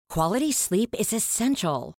Quality sleep is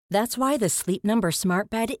essential. That's why the Sleep Number Smart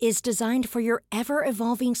Bed is designed for your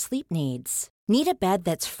ever-evolving sleep needs. Need a bed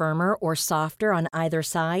that's firmer or softer on either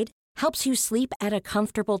side? Helps you sleep at a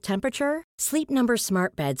comfortable temperature? Sleep Number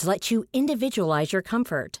Smart Beds let you individualize your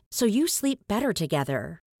comfort, so you sleep better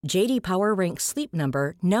together. J.D. Power ranks Sleep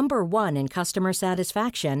Number number 1 in customer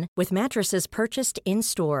satisfaction with mattresses purchased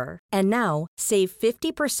in-store. And now, save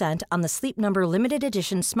 50% on the Sleep Number Limited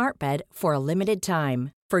Edition Smart Bed for a limited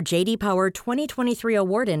time. For J.D. Power 2023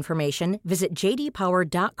 award information, visit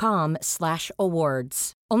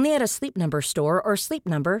jdpower.com/awards. Only at a Sleep Number store or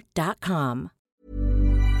sleepnumber.com.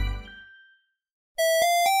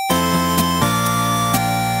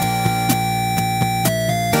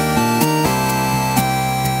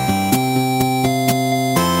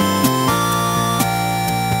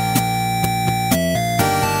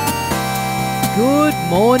 Good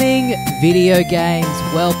morning, video games.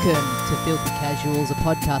 Welcome to Filthy Casuals, a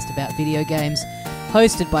podcast about video games,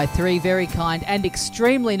 hosted by three very kind and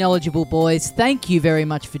extremely knowledgeable boys. Thank you very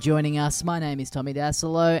much for joining us. My name is Tommy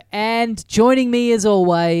Dassolo, and joining me as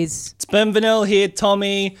always... It's Ben Vanel here,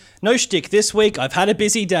 Tommy. No shtick this week. I've had a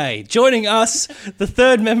busy day. Joining us, the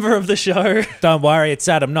third member of the show. Don't worry, it's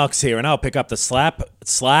Adam Knox here, and I'll pick up the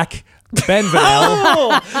slack. Ben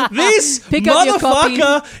Vanel. Oh, this Pick up your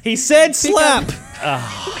motherfucker, he said slap.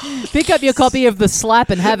 Pick up your copy of The Slap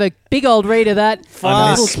and have a big old read of that. I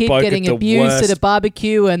Little kid misspoke getting at the abused worst. at a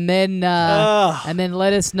barbecue, and then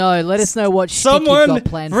let us know. Let us know what shtick you've Someone got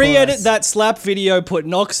planned for re-edit us. that slap video, put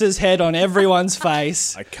Knox's head on everyone's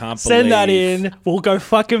face. I can't Send that believe- in. We'll go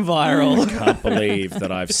fucking viral. Can't believe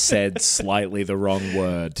that I've said slightly the wrong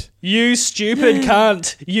word. You stupid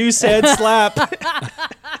cunt. You said slap.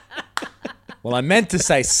 Well, I meant to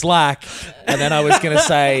say slack, and then I was going to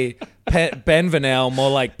say Ben Vanel,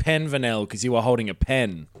 more like Pen Vanel, because you were holding a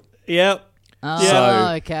pen. Yep. Oh, So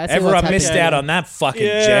okay. I see everyone what's missed happening. out on that fucking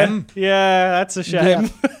Yeah, gem. yeah, that's a shame.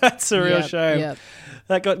 Yep. That's a real Yep, shame. yep.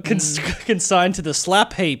 That got consigned to the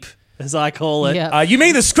slap heap, as I call it. Yep. You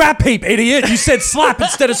mean the scrap heap, idiot? You said slap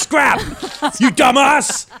instead of scrap. You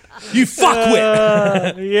dumbass. You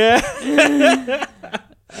fuckwit. Yeah.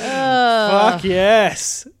 Fuck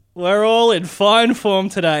yes. We're all in fine form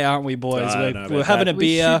today, aren't we, boys? I don't know We're about having that.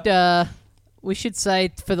 a beer. We should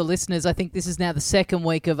say for the listeners, I think this is now the second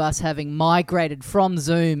week of us having migrated from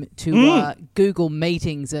Zoom to Google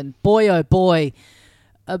Meetings, and boy, oh boy,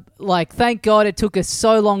 thank God it took us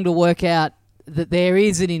so long to work out that there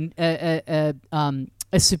is a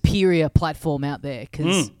superior platform out there,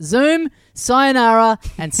 because Zoom, sayonara,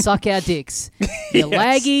 and suck our dicks. You're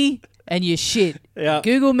laggy and you're shit. Yeah.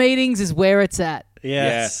 Google Meetings is where it's at.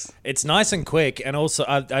 Yes. Yeah, it's nice and quick, and also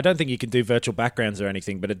I don't think you can do virtual backgrounds or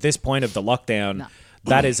anything, but at this point of the lockdown,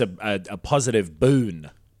 that is a positive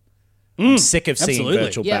boon. I'm sick of seeing absolutely.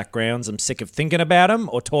 virtual Yep. backgrounds. I'm sick of thinking about them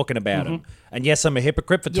or talking about them. And yes, I'm a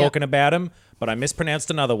hypocrite for Yep. talking about them, but I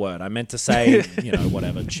mispronounced another word. I meant to say,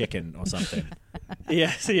 whatever, chicken or something.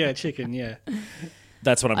 Yes. Yeah. Chicken. Yeah.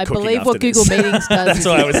 That's what I'm I cooking believe after what this. Google Meetings does That's is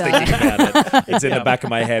what I was it, thinking about it. It's in the back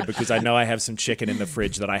of my head because I know I have some chicken in the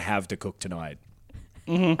fridge that I have to cook tonight.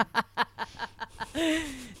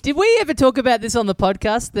 Did we ever talk about this on the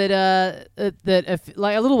podcast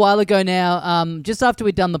like a little while ago now, just after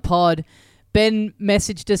we'd done the pod, Ben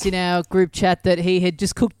messaged us in our group chat that he had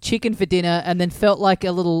just cooked chicken for dinner and then felt like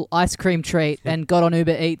a little ice cream treat and got on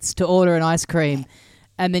Uber Eats to order an ice cream.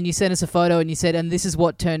 And then you sent us a photo and you said, and this is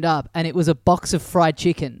what turned up. And it was a box of fried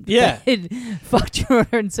chicken. Yeah. They'd fucked your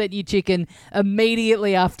order and sent you chicken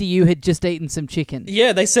immediately after you had just eaten some chicken.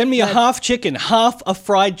 Yeah. They send me a half chicken, half a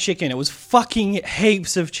fried chicken. It was fucking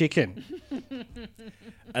heaps of chicken.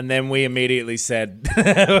 And then we immediately said,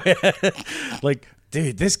 like,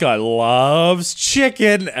 dude, this guy loves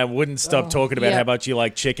chicken, and wouldn't stop talking about yeah. how much you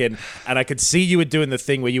like chicken. And I could see you were doing the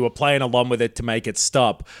thing where you were playing along with it to make it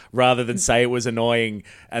stop rather than say it was annoying,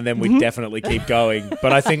 and then we'd definitely keep going.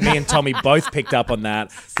 But I think me and Tommy both picked up on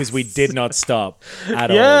that because we did not stop at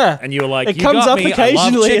all. Yeah. And you were like, It you comes got up me,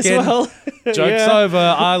 occasionally I love as chicken. well. Joke's Yeah. over.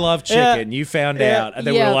 I love chicken. Yeah. You found Yeah. out. And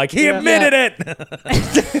then we Yeah. were like, he Yeah. admitted it.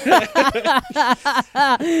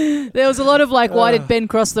 There was a lot of like, why did Ben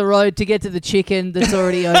cross the road to get to the chicken that's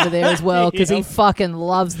already over there as well? Because he Yep. fucking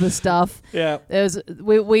loves the stuff. Yeah.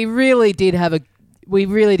 We really did have a We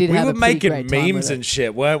really did We have were a pretty making great time memes with it. and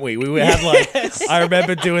shit, weren't we? We had like, I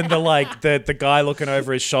remember doing the guy looking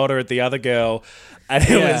over his shoulder at the other girl, and it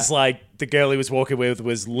Yeah. was like the girl he was walking with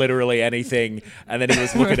was literally anything, and then he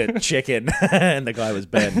was looking at chicken, and the guy was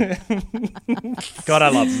Ben. God, I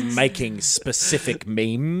love making specific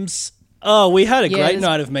memes. Oh, we had a Yeah, great there's-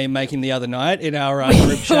 night of meme making the other night in our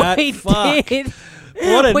group chat. We Fuck. did.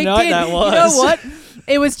 What a We night did. that was. You know what?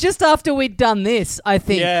 It was just after we'd done this, I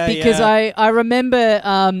think, Yeah, because yeah. I remember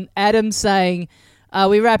Adam saying,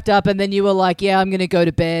 we wrapped up and then you were like, yeah, I'm going to go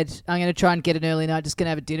to bed. I'm going to try and get an early night, just going to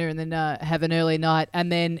have a dinner and then have an early night. And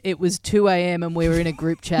then it was 2 a.m. and we were in a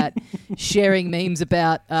group chat sharing memes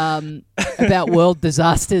about world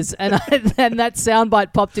disasters. And that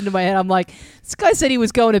soundbite popped into my head. I'm like, this guy said he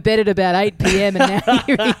was going to bed at about 8 p.m. and now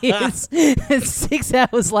here he is 6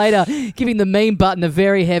 hours later giving the meme button a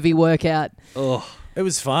very heavy workout. Oh. It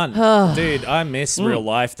was fun. Dude, I miss real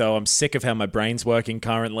life, though. I'm sick of how my brain's working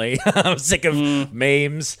currently. I'm sick of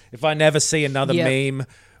memes. If I never see another meme,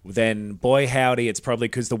 then boy howdy, it's probably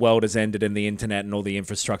because the world has ended and the internet and all the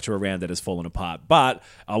infrastructure around it has fallen apart. But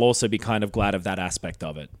I'll also be kind of glad of that aspect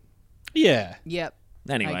of it. Yeah. Yep.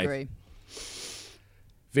 Anyway. I agree.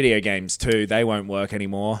 Video games, too, they won't work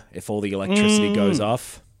anymore if all the electricity goes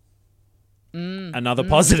off. Another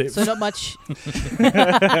positive. So not much.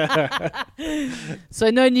 So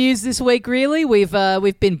no news this week, really. We've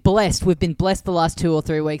been blessed. We've been blessed the last 2 or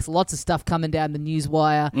 3 weeks. Lots of stuff coming down the news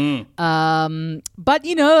wire. But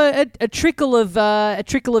you know, a trickle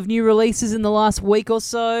of new releases in the last week or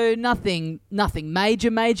so. Nothing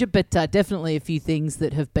major, but definitely a few things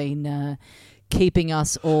that have been keeping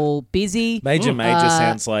us all busy. Major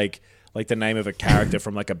sounds like the name of a character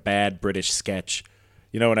from like a bad British sketch.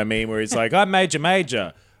 You know what I mean? Where he's like, I'm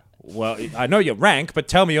Major. Well, I know your rank, but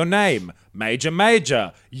tell me your name.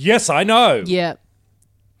 Major. Yes, I know. Yeah.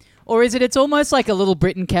 Or is it? It's almost like a Little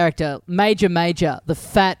Britain character, Major, the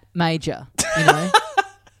fat Major. You know.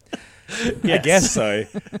 I guess so.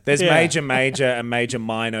 There's Yeah. Major and Major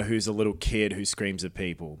Minor, who's a little kid who screams at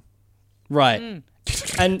people. Right.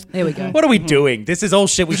 And There we go. What are we doing? This is all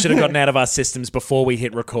shit we should have gotten out of our systems before we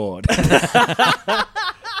hit record.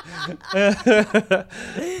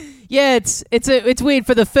 Yeah, it's weird.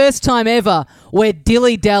 For the first time ever, we're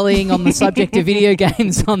dilly-dallying on the subject of video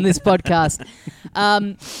games on this podcast.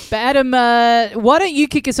 But Adam, why don't you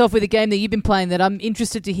kick us off with a game that you've been playing that I'm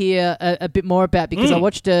interested to hear a bit more about, because I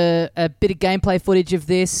watched a bit of gameplay footage of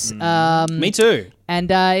this. me too. And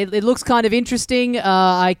it looks kind of interesting.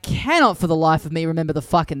 I cannot for the life of me remember the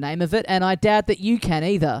fucking name of it, and I doubt that you can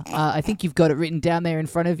either. I think you've got it written down there in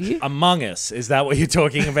front of you. Among Us, is that what you're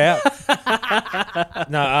talking about?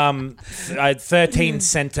 No, 13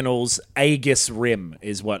 Sentinels, Aegis Rim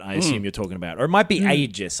is what I assume you're talking about. Or it might be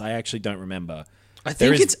Aegis, I actually don't remember. I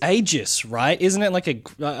think it's Aegis, right? Isn't it like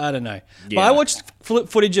I don't know. But Yeah. I watched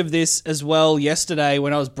footage of this as well yesterday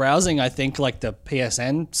when I was browsing, I think, like the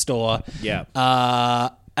PSN store. Yeah.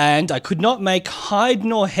 And I could not make hide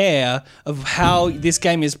nor hair of how this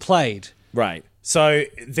game is played. Right. So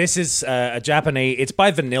this is a Japanese. It's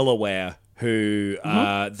by Vanillaware, who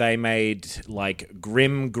they made like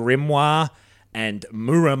Grim Grimoire and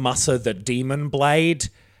Muramasa the Demon Blade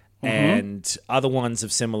and other ones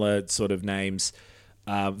of similar sort of names.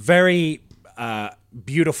 Very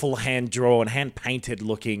beautiful hand-drawn, hand-painted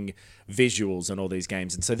looking visuals in all these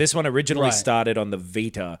games. And so this one originally started on the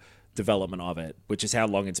Vita development of it, which is how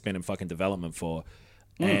long it's been in fucking development for.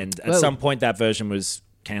 And at some point that version was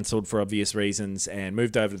cancelled for obvious reasons and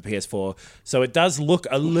moved over to the PS4. So it does look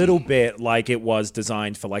a little bit like it was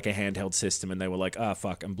designed for like a handheld system and they were like,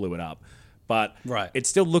 fuck, and blew it up. But it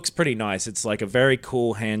still looks pretty nice. It's like a very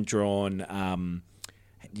cool hand-drawn,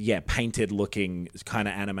 painted looking kind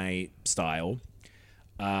of anime style.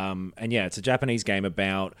 And yeah, it's a Japanese game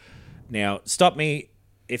about... Now, stop me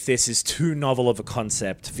if this is too novel of a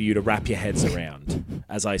concept for you to wrap your heads around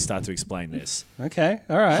as I start to explain this. Okay,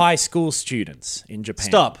 all right. High school students in Japan.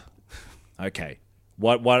 Stop. Okay.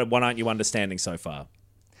 What aren't you understanding so far?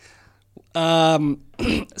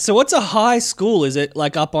 So what's a high school? Is it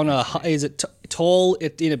like up on is it tall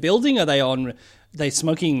in a building? Are they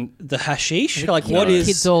smoking the hashish? Like what is...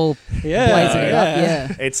 Kids all blazing it up,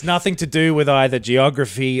 yeah. It's nothing to do with either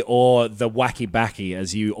geography or the wacky backy,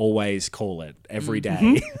 as you always call it every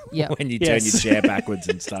day Yep. when you turn your chair backwards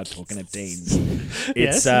and start talking to teens.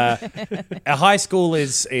 It's a high school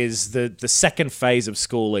is the second phase of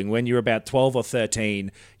schooling. When you're about 12 or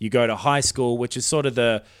 13, you go to high school, which is sort of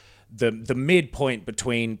the midpoint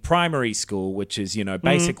between primary school, which is,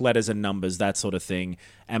 basic letters and numbers, that sort of thing,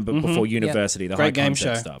 and before university, the Great high game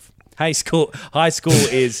concept show. stuff. High school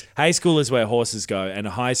is where horses go, and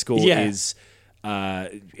high school is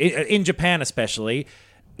in Japan especially.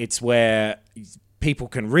 It's where people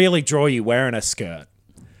can really draw you wearing a skirt.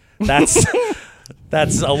 That's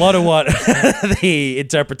a lot of what the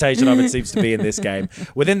interpretation of it seems to be in this game.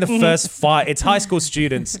 Within the first fight, it's high school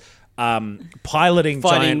students piloting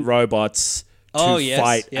giant robots to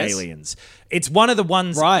fight aliens. It's one of the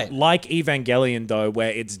ones like Evangelion, though, where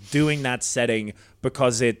it's doing that setting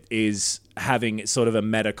because it having sort of a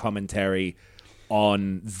meta commentary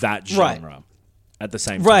on that genre at the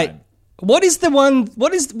same Right. time. What is the one?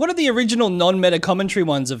 What are the original non-meta commentary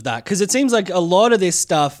ones of that? Because it seems like a lot of this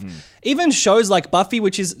stuff, even shows like Buffy,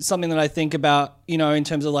 which is something that I think about, in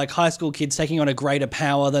terms of like high school kids taking on a greater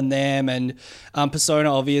power than them, and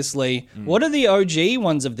Persona, obviously. What are the OG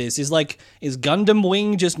ones of this? Is Gundam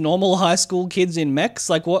Wing just normal high school kids in mechs?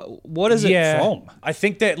 Like what is it from? I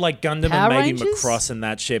think that like Gundam Power and maybe Rangers? Macross and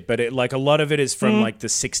that shit, but it like a lot of it is from like the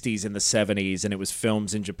 60s and the 70s, and it was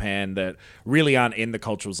films in Japan that really aren't in the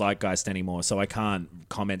cultural zeitgeist anymore, so I can't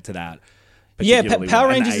comment to that. Yeah, particularly Power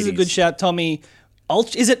well. And Rangers is a 80s. good shout, Tommy.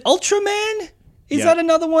 Is it Ultraman? Is Yeah. that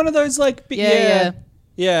another one of those like?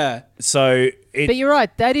 Yeah. So But you're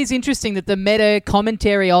right. That is interesting that the meta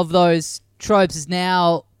commentary of those tropes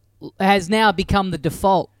has now become the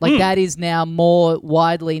default. Like that is now more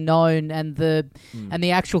widely known, and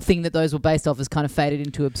the actual thing that those were based off has kind of faded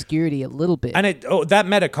into obscurity a little bit. And that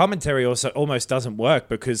meta commentary also almost doesn't work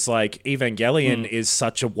because like Evangelion is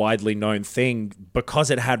such a widely known thing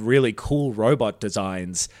because it had really cool robot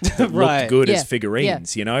designs that Right. looked good Yeah. as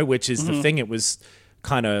figurines, which is the thing it was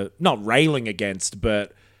kind of not railing against,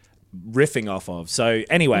 but riffing off of. So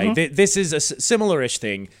anyway, this is a similar-ish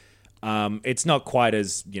thing. It's not quite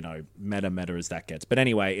as, meta as that gets. But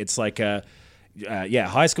anyway, it's like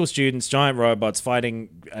high school students, giant robots fighting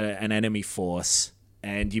an enemy force.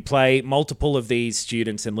 And you play multiple of these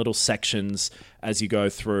students in little sections as you go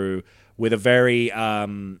through with a very,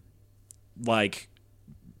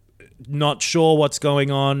 not sure what's going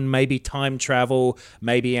on, maybe time travel,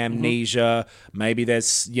 maybe amnesia, maybe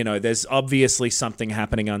there's obviously something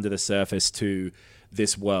happening under the surface to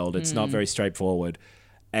this world. It's not very straightforward.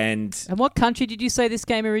 And what country did you say this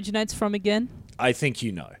game originates from again? I think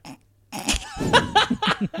you know.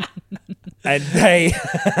 And they...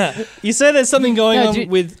 You say there's something going No, on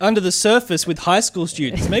with under the surface with high school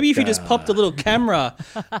students. Maybe if you just popped a little camera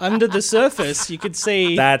under the surface, you could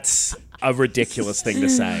see. That's a ridiculous thing to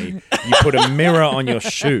say. You put a mirror on your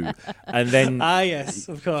shoe and then Yes,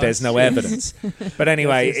 of course. there's no evidence. But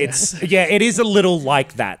anyway, it is a little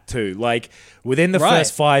like that too. Like within the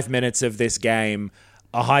first 5 minutes of this game,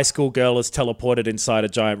 a high school girl is teleported inside a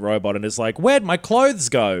giant robot and is like, "Where'd my clothes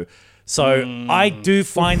go?" So I do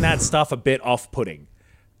find that stuff a bit off-putting.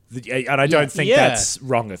 And I don't think that's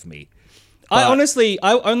wrong of me. I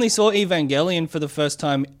only saw Evangelion for the first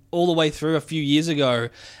time all the way through a few years ago,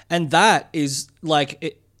 and that is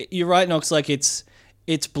like you're right, Knox. Like it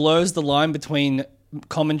blurs the line between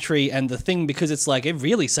commentary and the thing because it's like it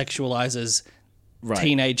really sexualizes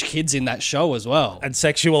teenage kids in that show as well. And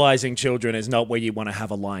sexualizing children is not where you want to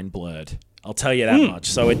have a line blurred. I'll tell you that much.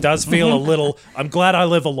 So it does feel a little... I'm glad I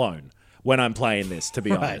live alone when I'm playing this, to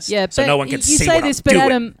be honest. Yeah, so but no one can you see say what this, I'm but doing.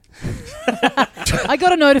 Adam, I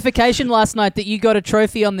got a notification last night that you got a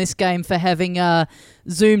trophy on this game for having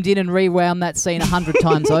zoomed in and rewound that scene 100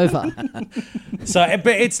 times over. So,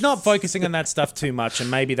 but it's not focusing on that stuff too much,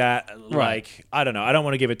 and maybe that, like, I don't know. I don't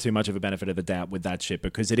want to give it too much of a benefit of the doubt with that shit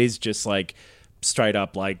because it is just like straight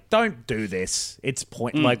up like, don't do this. It's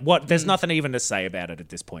like what? There's nothing even to say about it at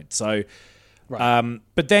this point. So.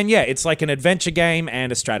 But then, it's like an adventure game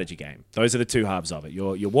and a strategy game. Those are the two halves of it.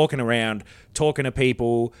 You're walking around, talking to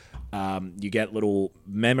people. You get little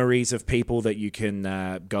memories of people that you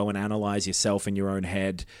can go and analyze yourself in your own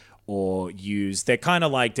head or use. They're kind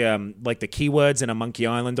of like the keywords in a Monkey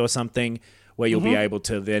Island or something where you'll be able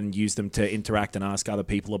to then use them to interact and ask other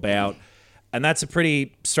people about. And that's a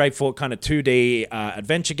pretty straightforward kind of 2D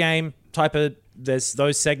adventure game type of... There's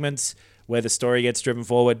those segments where the story gets driven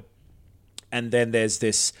forward. And then there's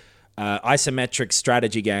this isometric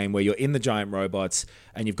strategy game where you're in the giant robots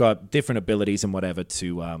and you've got different abilities and whatever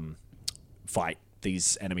to fight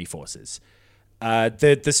these enemy forces.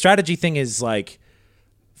 The strategy thing is like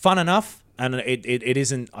fun enough, and it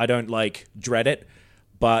isn't. I don't like dread it,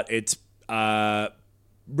 but it's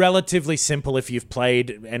relatively simple if you've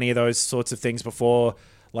played any of those sorts of things before.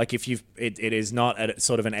 Like if you've, it is not at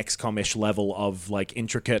sort of an XCOM-ish level of like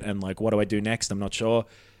intricate and like what do I do next? I'm not sure.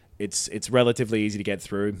 It's relatively easy to get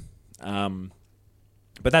through. But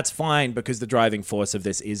that's fine because the driving force of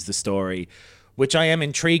this is the story, which I am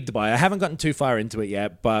intrigued by. I haven't gotten too far into it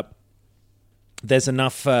yet, but there's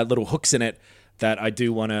enough little hooks in it that I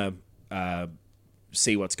do want to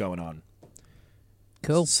see what's going on.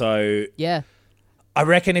 Cool. So Yeah. I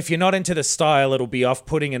reckon if you're not into the style, it'll be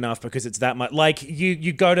off-putting enough because it's that much. Like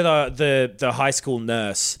you go to the high school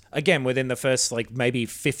nurse again within the first like maybe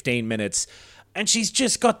 15 minutes, and she's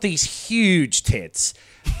just got these huge tits,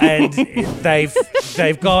 and they've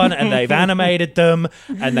gone and they've animated them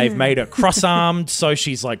and they've made her cross-armed, so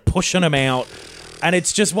she's like pushing them out, And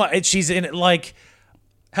it's just she's in it like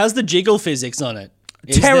How's the jiggle physics on it?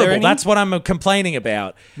 Is there terrible. any? That's what I'm complaining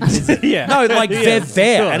about. Yeah. No, like they're of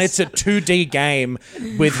there, course. and it's a 2D game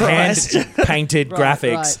with hand-painted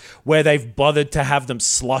graphics right. where they've bothered to have them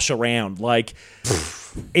slosh around. Like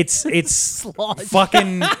it's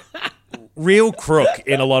fucking real crook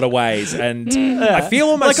in a lot of ways, and I feel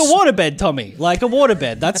almost Like a waterbed, Tommy. Like a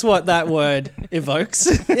waterbed. That's what that word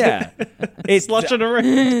evokes. Yeah, it's Sloshing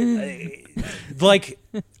around. like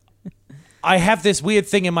I have this weird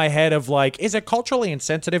thing in my head of like, is it culturally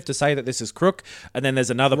insensitive to say that this is crook? And then there's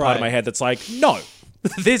another part of Right. my head that's like, no,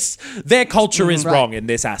 their culture is wrong in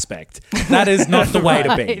this aspect. That is not the way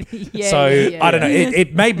to be. Yeah, So yeah, I don't know.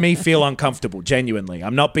 It made me feel uncomfortable. Genuinely,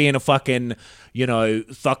 I'm not being a fucking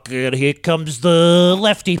fucking here comes the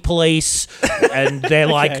lefty police, and they're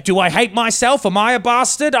like, do I hate myself? Am I a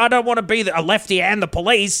bastard? I don't want to be a lefty and the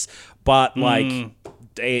police, but like.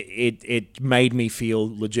 It made me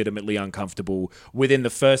feel legitimately uncomfortable within the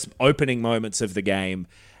first opening moments of the game,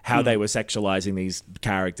 how they were sexualizing these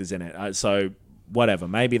characters in it. So whatever,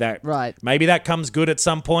 maybe that comes good at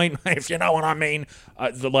some point, if you know what I mean.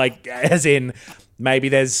 Like, as in, maybe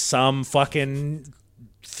there's some fucking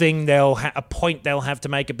thing a point they'll have to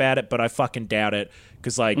make about it, but I fucking doubt it.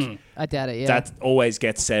 Because, like, I doubt it, yeah. that always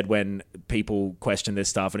gets said when people question this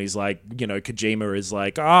stuff. And he's like, Kojima is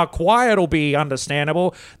like, quiet will be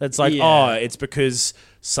understandable. That's like, Yeah. it's because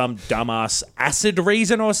some dumbass acid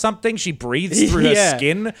reason or something. She breathes through her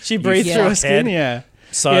skin. She breathes you through her fuckhead. skin, yeah.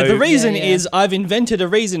 So the reason Yeah. is I've invented a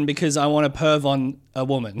reason because I want to perv on a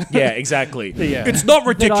woman. Yeah, exactly. Yeah. It's not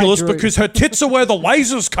ridiculous drew. because her tits are where the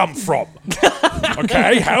lasers come from.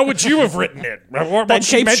 Okay, how would you have written it? What That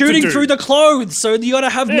she keep meant to shooting do? through the clothes, so you gotta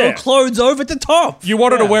have no Yeah. clothes over the top. You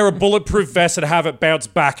wanted to wear a bulletproof vest and have it bounce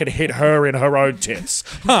back and hit her in her own tits.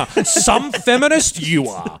 Huh. Some feminist you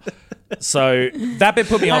are. So that bit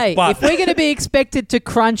put me Hey, off. But if we're going to be expected to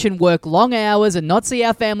crunch and work long hours and not see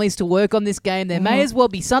our families to work on this game, there may as well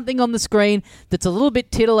be something on the screen that's a little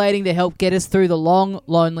bit titillating to help get us through the long,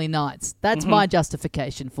 lonely nights. That's my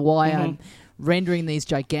justification for why I'm rendering these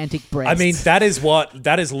gigantic breasts. I mean, that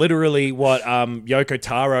is literally what Yoko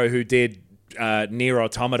Taro, who did Nier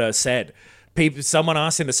Automata, said. Someone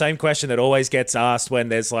asked him the same question that always gets asked when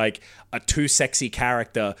there's like a too sexy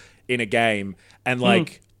character in a game, and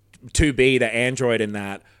like 2B, the android in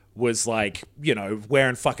that, was like,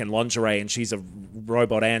 wearing fucking lingerie and she's a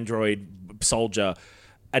robot android soldier.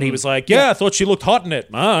 And he was like, yeah, I thought she looked hot in it.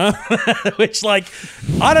 Which, like,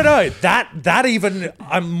 I don't know. That even,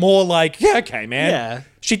 I'm more like, yeah, okay, man. Yeah.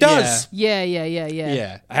 She does. Yeah.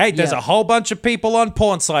 Yeah. Hey, there's a whole bunch of people on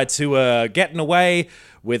porn sites who are getting away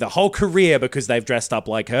with a whole career because they've dressed up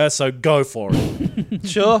like her, so go for it.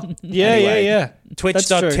 Sure. Yeah, Anyway, yeah. That's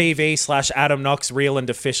true. Twitch.tv/Adam Knox Real and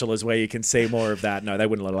Official is where you can see more of that. No, they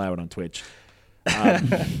wouldn't allow it on Twitch.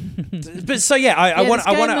 But so yeah, I want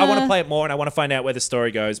to play it more and I want to find out where the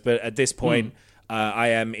story goes. But at this point, I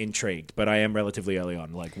am intrigued. But I am relatively early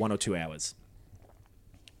on, like 1 or 2 hours.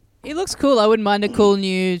 It looks cool. I wouldn't mind a cool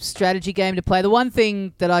new strategy game to play. The one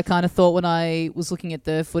thing that I kind of thought when I was looking at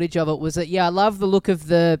the footage of it was that, I love the look of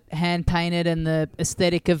the hand-painted and the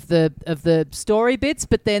aesthetic of the story bits,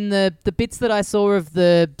 but then the bits that I saw of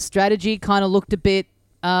the strategy kind of looked a bit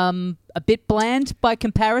bland by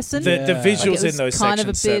comparison. The Like, it visuals was in those kind of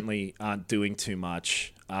a sections bit- certainly aren't doing too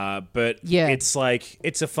much. But Yeah. it's like,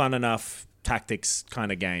 it's a fun enough tactics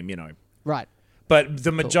kind of game, Right. But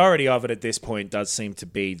the majority of it at this point does seem to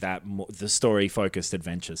be that the story-focused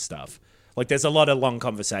adventure stuff. Like, there's a lot of long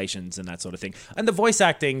conversations and that sort of thing. And the voice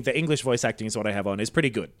acting, the English voice acting is what I have on, is pretty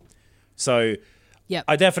good. So Yep.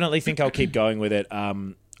 I definitely think I'll keep going with it. I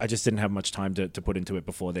just didn't have much time to put into it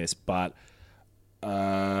before this. But,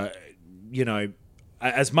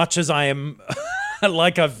 as much as I am,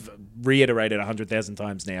 like I've reiterated 100,000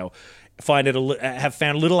 times now, have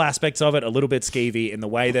found little aspects of it a little bit skeevy in the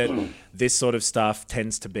way that this sort of stuff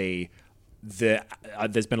tends to be.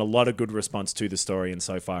 There's been a lot of good response to the story, and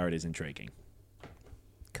so far it is intriguing.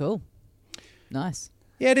 Cool. Nice.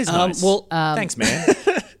 Yeah, it is nice. well, thanks, man.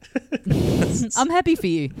 I'm happy for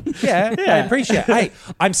you. Yeah, I appreciate it. Hey,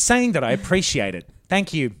 I'm saying that I appreciate it.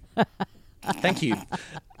 Thank you. Thank you.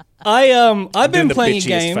 I've Doing been the playing a bitchiest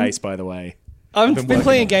game. face, by the way. I've been been working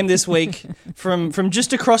playing a on game this week from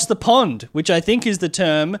just across the pond, which I think is the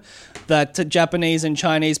term that Japanese and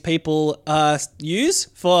Chinese people use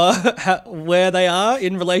for where they are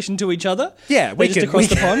in relation to each other. Yeah, They're just across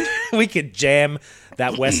the pond. We could jam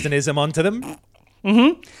that Westernism onto them.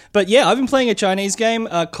 But yeah, I've been playing a Chinese game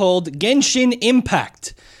called Genshin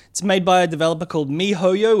Impact. It's made by a developer called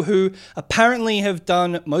MiHoYo, who apparently have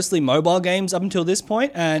done mostly mobile games up until this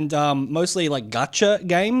point, and mostly like gacha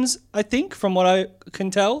games, I think, from what I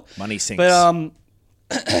can tell. Money sinks. But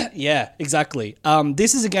yeah, exactly.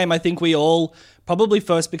 This is a game I think we all probably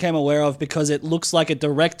first became aware of because it looks like a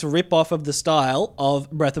direct rip-off of the style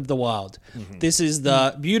of Breath of the Wild. This is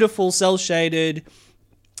the beautiful, cel-shaded,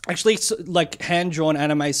 actually like hand-drawn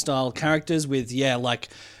anime style characters with, like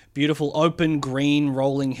beautiful open green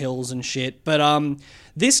rolling hills and shit. But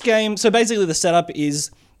this game, so basically the setup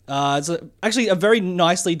is it's actually a very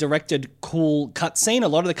nicely directed, cool cutscene. A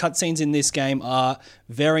lot of the cutscenes in this game are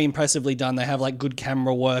very impressively done. They have like good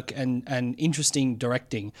camera work and interesting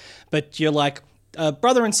directing. But you're like a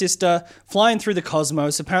brother and sister flying through the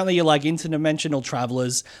cosmos. Apparently you're like interdimensional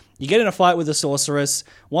travelers. You get in a fight with a sorceress.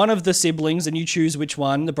 One of the siblings, and you choose which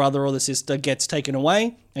one, the brother or the sister, gets taken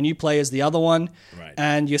away, and you play as the other one. Right.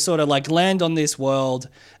 And you sort of like land on this world,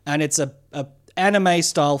 and it's a anime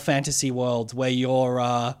style fantasy world where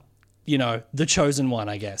you're the chosen one,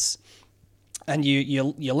 I guess. And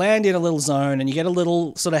you land in a little zone, and you get a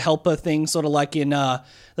little sort of helper thing, sort of like in the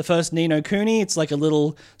first Ni no Kuni. It's like a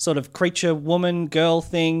little sort of creature woman girl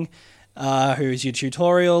thing who's your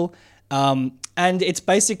tutorial. And it's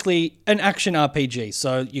basically an action RPG.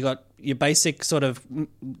 So you got your basic sort of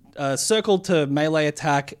circle to melee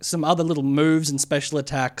attack, some other little moves and special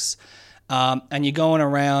attacks, and you're going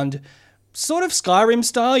around sort of Skyrim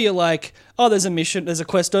style. You're like, oh, there's a mission, there's a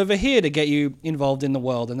quest over here to get you involved in the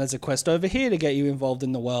world, and there's a quest over here to get you involved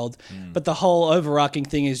in the world. But the whole overarching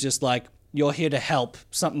thing is just like, you're here to help.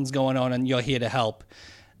 Something's going on and you're here to help.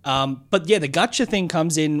 But yeah, the gacha thing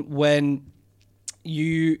comes in when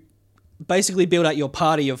you basically build out your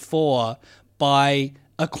party of 4 by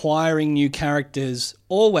acquiring new characters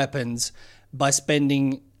or weapons by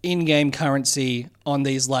spending in-game currency on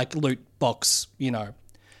these like loot box,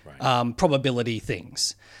 probability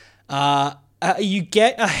things. You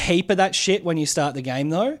get a heap of that shit when you start the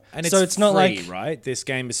game though. And so it's not free, like, right? This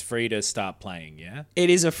game is free to start playing, yeah? it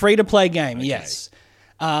is a free-to-play game, yes.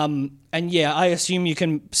 And yeah, I assume you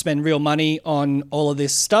can spend real money on all of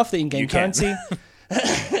this stuff, the in-game currency.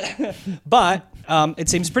 But it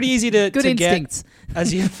seems pretty easy to instincts.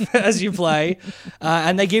 Get as you play.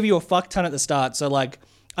 And they give you a fuck ton at the start. So like,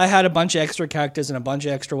 I had a bunch of extra characters and a bunch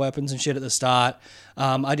of extra weapons and shit at the start.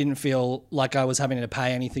 I didn't feel like I was having to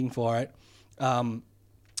pay anything for it. And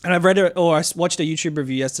I watched a YouTube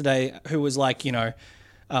review yesterday who was like, 4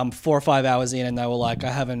 or 5 hours in, and they were like,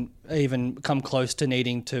 I haven't even come close to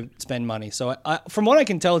needing to spend money. So from what I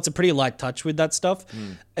can tell, it's a pretty light touch with that stuff.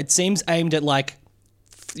 It seems aimed at like,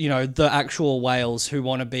 the actual whales who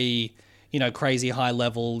want to be, crazy high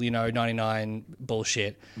level, 99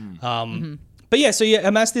 bullshit. But yeah, so you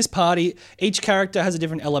amass this party. Each character has a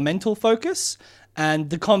different elemental focus, and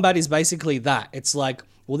the combat is basically that. It's like,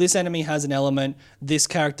 well, this enemy has an element, this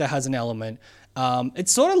character has an element.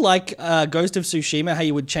 It's sort of like Ghost of Tsushima, how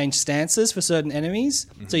you would change stances for certain enemies.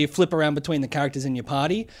 So you flip around between the characters in your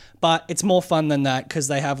party, but it's more fun than that because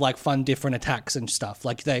they have like fun different attacks and stuff.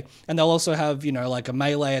 And they'll also have, like a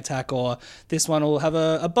melee attack, or this one will have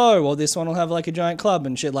a bow, or this one will have like a giant club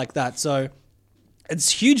and shit like that. So it's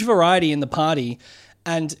huge variety in the party.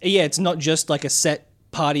 And yeah, it's not just like a set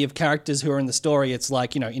party of characters who are in the story. It's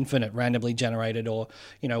like, infinite randomly generated, or,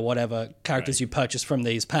 whatever characters you purchase from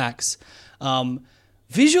these packs.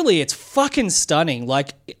 Visually, it's fucking stunning.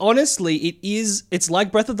 Like, honestly, it's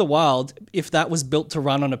like Breath of the Wild if that was built to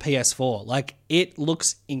run on a PS4. Like, it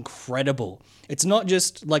looks incredible. It's not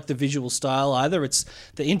just like the visual style either. It's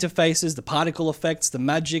the interfaces, the particle effects, the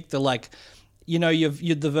magic, the like,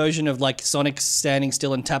 you're the version of like Sonic standing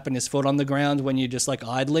still and tapping his foot on the ground when you're just like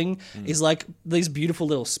idling is like these beautiful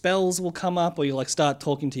little spells will come up, or you like start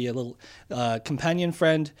talking to your little companion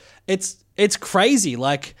friend. It's crazy.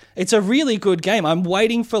 Like, it's a really good game. I'm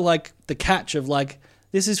waiting for like the catch of like,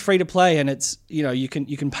 this is free to play and it's, you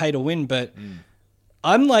can pay to win, but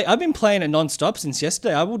I've been playing it nonstop since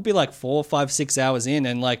yesterday. I would be like 4, 5, 6 hours in,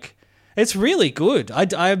 and like, it's really good.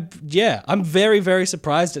 I'm very, very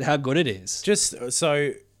surprised at how good it is. Just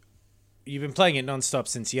so you've been playing it nonstop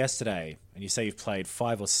since yesterday, and you say you've played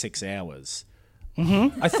 5 or 6 hours.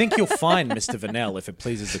 I think you'll find, Mr. Vanel, if it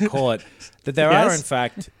pleases the court, that there are in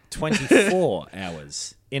fact 24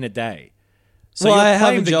 hours in a day. So well, you're I have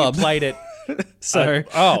claiming a that job. You played it. So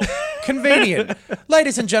Convenient.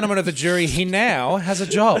 Ladies and gentlemen of the jury, he now has a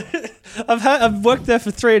job. I've worked there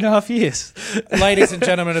for 3.5 years. Ladies and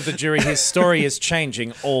gentlemen of the jury, his story is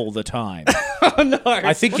changing all the time. Oh no!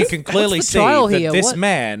 I think you can clearly what's the see trial that here? this What?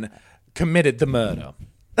 man committed the murder.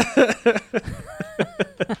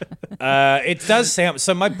 It does sound.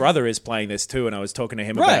 So my brother is playing this too, and I was talking to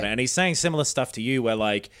him about Right. it, and he's saying similar stuff to you, where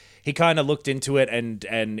like he kind of looked into it,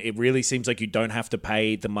 and it really seems like you don't have to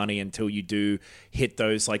pay the money until you do hit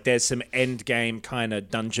those. Like there's some end game kind of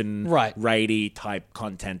dungeon raidy type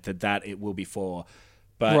content that it will be for.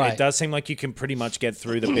 But it does seem like you can pretty much get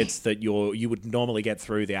through the bits that you would normally get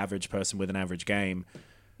through the average person with an average game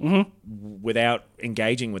without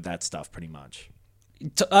engaging with that stuff pretty much.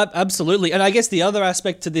 Absolutely. And I guess the other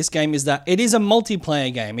aspect to this game is that it is a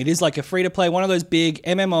multiplayer game. It is like a free-to-play, one of those big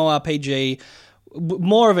MMORPG,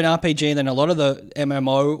 more of an RPG than a lot of the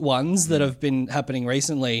MMO ones that have been happening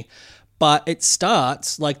recently. But it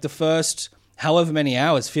starts like the first however many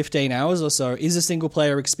hours, 15 hours or so, is a single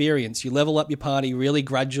player experience. You level up your party really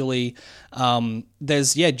gradually.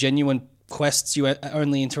 There's, genuine quests. You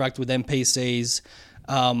only interact with NPCs.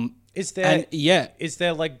 Is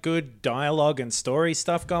there like good dialogue and story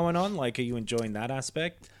stuff going on? Like, are you enjoying that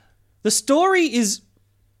aspect? The story is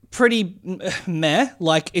pretty meh.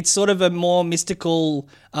 Like, it's sort of a more mystical,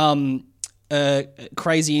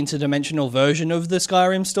 crazy interdimensional version of the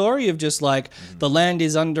Skyrim story of just like the land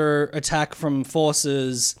is under attack from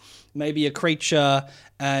forces, maybe a creature,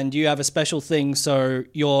 and you have a special thing, so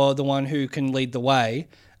you're the one who can lead the way.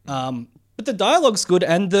 But the dialogue's good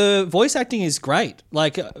and the voice acting is great.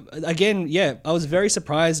 Like, again, I was very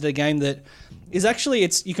surprised at a game that is actually,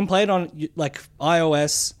 you can play it on like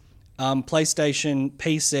iOS, PlayStation,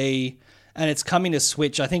 PC, and it's coming to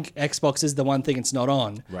Switch. I think Xbox is the one thing it's not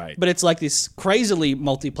on. Right. But it's like this crazily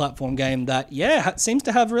multi-platform game that, seems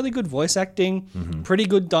to have really good voice acting, pretty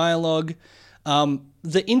good dialogue.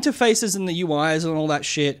 The interfaces and the UIs and all that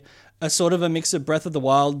shit are sort of a mix of Breath of the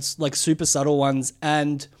Wild's like super subtle ones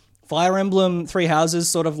and Fire Emblem Three Houses,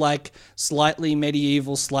 sort of like slightly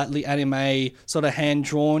medieval, slightly anime, sort of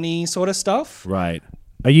hand-drawn-y sort of stuff. Right.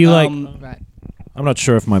 Are you Right. I'm not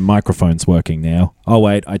sure if my microphone's working now. Oh,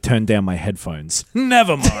 wait, I turned down my headphones.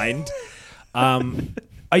 Never mind.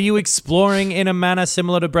 Are you exploring in a manner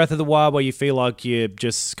similar to Breath of the Wild where you feel like you're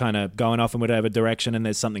just kind of going off in whatever direction and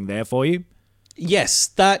there's something there for you? Yes,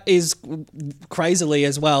 that is crazily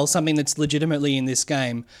as well, something that's legitimately in this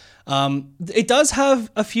game. It does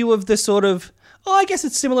have a few of the sort of... I guess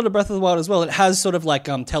it's similar to Breath of the Wild as well. It has sort of like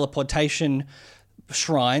teleportation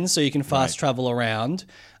shrines so you can fast travel around.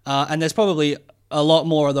 And there's probably a lot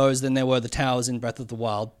more of those than there were the towers in Breath of the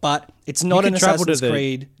Wild. But it's not an Assassin's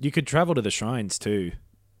Creed. You could travel to the shrines too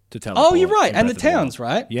to teleport. Oh, you're right. And the towns,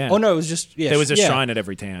 right? Yeah. Oh, no, it was just... Yes, there was a shrine at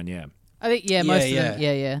every town, yeah. I think, most of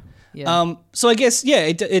them. Yeah. So I guess,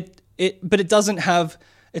 but it doesn't have...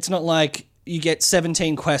 It's not like you get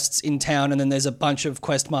 17 quests in town and then there's a bunch of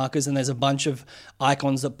quest markers and there's a bunch of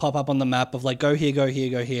icons that pop up on the map of like, go here, go here,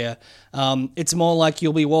 go here. It's more like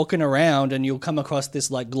you'll be walking around and you'll come across this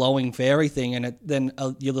like glowing fairy thing and then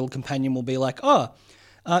your little companion will be like,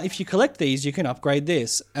 if you collect these, you can upgrade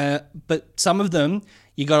this. But some of them,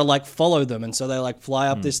 you got to like follow them. And so they like fly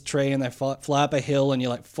up this tree and they fly up a hill and you're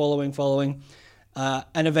like following.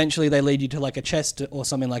 And eventually they lead you to like a chest or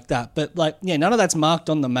something like that. But like, none of that's marked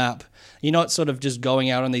on the map. You're not sort of just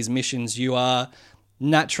going out on these missions. You are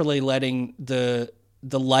naturally letting the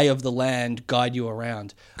lay of the land guide you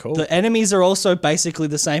around. Cool. The enemies are also basically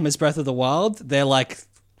the same as Breath of the Wild. They're like,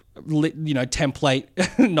 template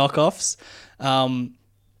knockoffs.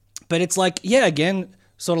 But it's like, again,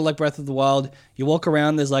 sort of like Breath of the Wild. You walk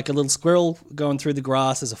around, there's like a little squirrel going through the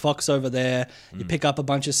grass, there's a fox over there. You pick up a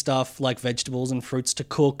bunch of stuff like vegetables and fruits to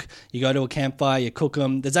cook. You go to a campfire, you cook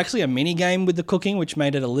them. There's actually a mini game with the cooking, which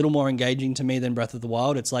made it a little more engaging to me than Breath of the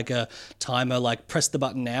Wild. It's like a timer, like press the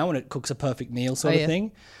button now and it cooks a perfect meal sort of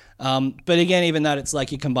thing. But again, even that, it's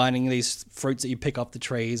like you're combining these fruits that you pick off the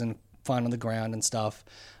trees and find on the ground and stuff.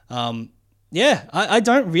 I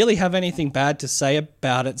don't really have anything bad to say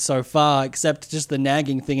about it so far, except just the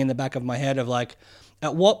nagging thing in the back of my head of like,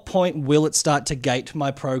 at what point will it start to gate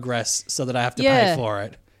my progress so that I have to pay for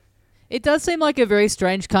it? It does seem like a very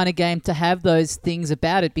strange kind of game to have those things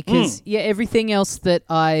about it because, everything else that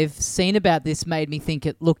I've seen about this made me think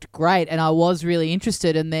it looked great and I was really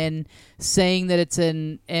interested. And then seeing that it's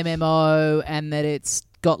an MMO and that it's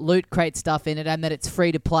got loot crate stuff in it and that it's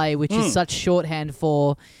free to play, which is such shorthand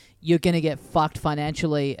for... you're going to get fucked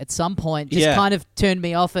financially at some point, just kind of turned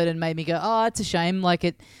me off it and made me go, it's a shame. Like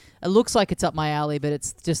it looks like it's up my alley, but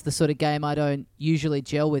it's just the sort of game I don't usually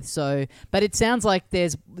gel with. So, but it sounds like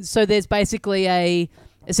there's basically a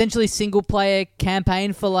essentially single player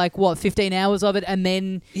campaign for like 15 hours of it. And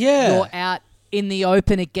then you're out in the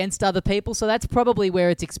open against other people. So that's probably where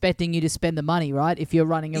it's expecting you to spend the money, right? If you're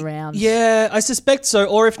running around. Yeah, I suspect so.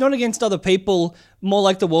 Or if not against other people, more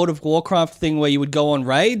like the World of Warcraft thing where you would go on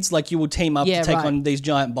raids, like you would team up to take on these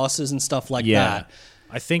giant bosses and stuff like that.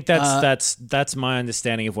 I think that's my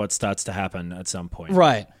understanding of what starts to happen at some point.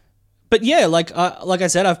 Right. But yeah, like I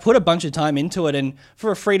said, I've put a bunch of time into it, and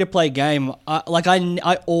for a free-to-play game,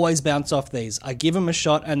 I always bounce off these. I give them a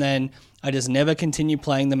shot, and then I just never continue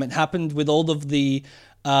playing them. It happened with all of the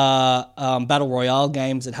Battle Royale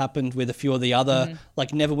games. It happened with a few of the other, like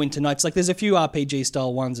Neverwinter Nights. Like there's a few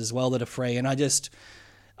RPG-style ones as well that are free, and I just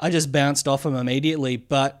bounced off them immediately.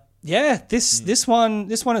 But yeah, this one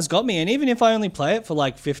has got me, and even if I only play it for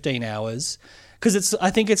like 15 hours... Because I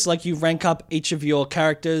think it's like you rank up each of your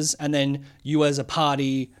characters, and then you as a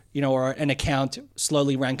party, or an account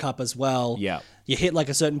slowly rank up as well. Yeah. You hit like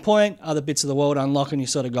a certain point, other bits of the world unlock, and you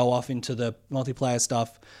sort of go off into the multiplayer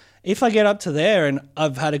stuff. If I get up to there and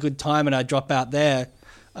I've had a good time and I drop out there,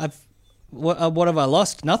 what have I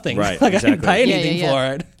lost? Nothing. Right, like exactly. I didn't pay anything for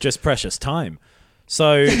it. Just precious time.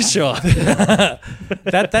 So Sure.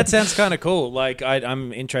 that sounds kind of cool. Like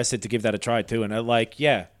I'm interested to give that a try too. And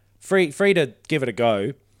free to give it a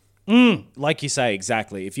go. Like you say,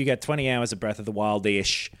 exactly. If you get 20 hours of Breath of the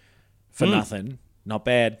Wild-ish for nothing, not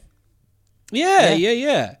bad.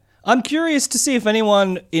 Yeah. I'm curious to see if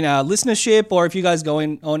anyone in our listenership, or if you guys go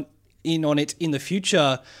in on it in the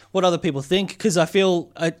future, what other people think. Because I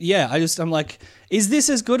feel, I'm like, is this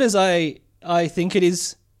as good as I think it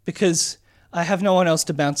is? Because I have no one else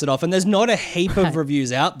to bounce it off, and there's not a heap of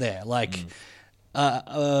reviews out there. Like,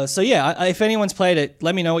 if anyone's played it,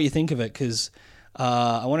 let me know what you think of it, because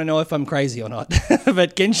I want to know if I'm crazy or not.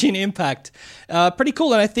 But Genshin Impact, pretty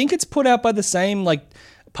cool, and I think it's put out by the same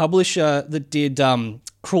publisher that did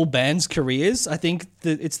Cruel Band's Careers. I think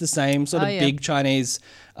that it's the same sort of big Chinese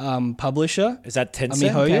publisher. Is that Tencent?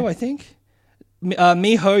 MiHoYo, okay. I think.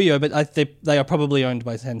 MiHoYo, but they are probably owned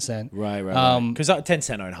by Tencent. Right. Because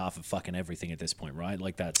Tencent own half of fucking everything at this point, right?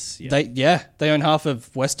 Like that's... Yeah. They own half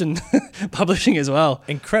of Western publishing as well.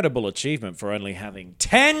 Incredible achievement for only having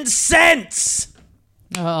 10 cents!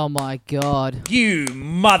 Oh my God. You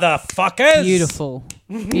motherfuckers!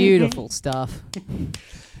 Beautiful stuff.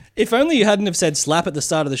 If only you hadn't have said slap at the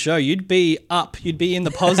start of the show, you'd be up. You'd be in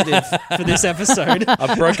the positive for this episode.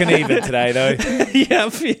 I've broken even today, though.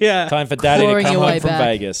 Yeah. Time for Daddy Clawing to come your way home from back.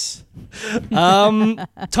 Vegas.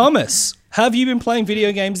 Thomas, have you been playing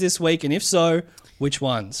video games this week? And if so, which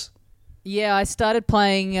ones? Yeah, I started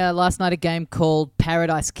playing last night a game called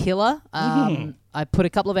Paradise Killer. I put a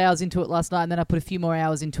couple of hours into it last night, and then I put a few more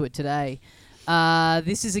hours into it today.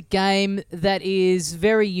 This is a game that is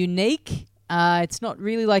very unique. It's not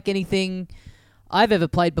really like anything I've ever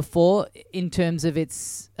played before in terms of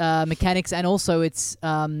its mechanics and also its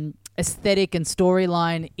aesthetic and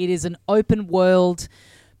storyline. It is an open world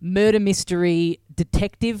murder mystery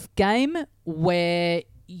detective game where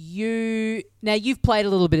you've played a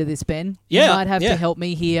little bit of this, Ben. Yeah, you might have to help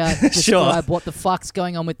me here describe what the fuck's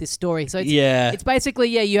going on with this story. So it's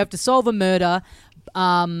basically you have to solve a murder,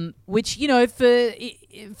 which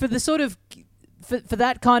for the sort of for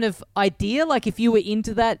that kind of idea, like if you were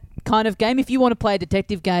into that kind of game, if you want to play a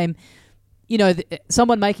detective game,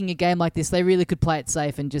 someone making a game like this, they really could play it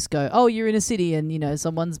safe and just go, oh, you're in a city and,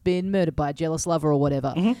 someone's been murdered by a jealous lover or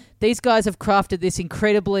whatever. Mm-hmm. These guys have crafted this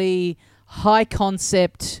incredibly high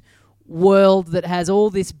concept world that has all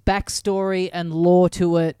this backstory and lore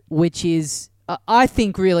to it, which is, I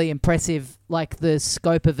think, really impressive, like the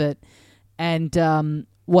scope of it and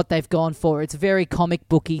what they've gone for. It's very comic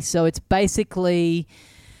booky, so it's basically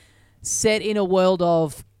set in a world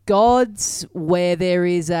of gods where there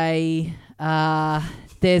is there's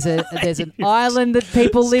an island that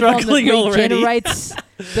people live on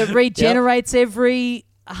that regenerates every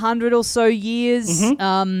 100 or so years.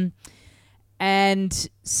 Mm-hmm. And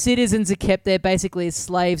citizens are kept there basically as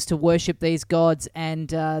slaves to worship these gods. And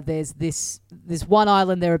there's this one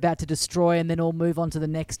island they're about to destroy, and then all move on to the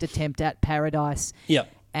next attempt at paradise. Yep.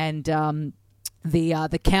 And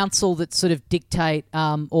the council that sort of dictate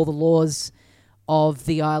all the laws of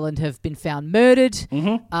the island have been found murdered.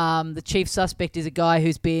 Mm-hmm. The chief suspect is a guy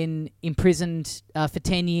who's been imprisoned for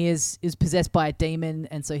 10 years, is possessed by a demon,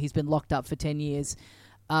 and so he's been locked up for 10 years.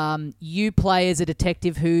 You play as a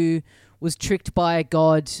detective who was tricked by a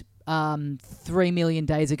god 3 million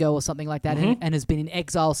days ago or something like that, mm-hmm. and has been in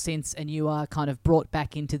exile since, and you are kind of brought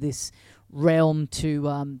back into this realm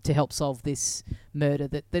to help solve this murder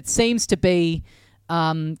that seems to be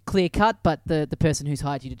clear cut, but the person who's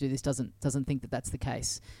hired you to do this doesn't think that that's the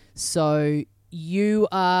case. So you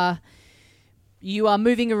are you are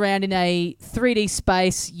moving around in a 3D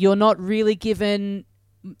space. You're not really given.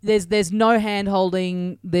 There's no hand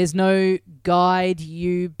holding. There's no guide.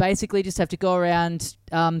 You basically just have to go around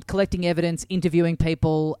collecting evidence, interviewing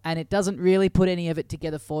people, and it doesn't really put any of it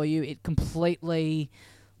together for you. It completely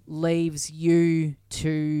leaves you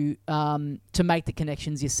to make the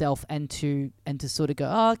connections yourself and to sort of go,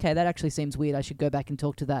 oh, okay, that actually seems weird. I should go back and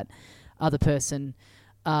talk to that other person.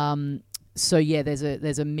 So yeah,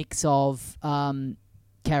 there's a mix of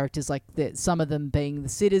characters, like some of them being the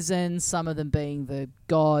citizens, some of them being the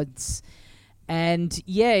gods, and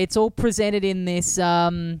yeah, it's all presented in this.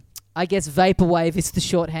 I guess vaporwave is the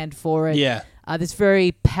shorthand for it. Yeah, this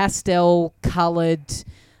very pastel coloured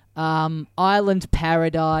island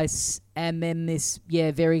paradise, and then this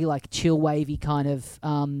very like chill wavy kind of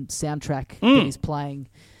soundtrack that is playing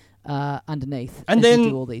underneath, and as then you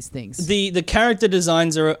do all these things. The character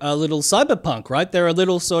designs are a little cyberpunk, right? They're a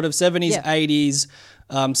little sort of 70s, 80s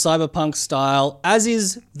cyberpunk style, as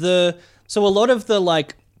is so a lot of the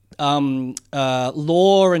like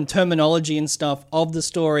lore and terminology and stuff of the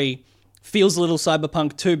story feels a little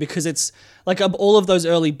cyberpunk too, because it's like all of those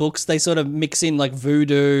early books, they sort of mix in like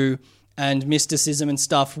voodoo and mysticism and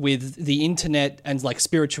stuff with the internet and like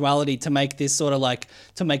spirituality to make this sort of like,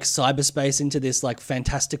 to make cyberspace into this like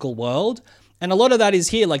fantastical world. And a lot of that is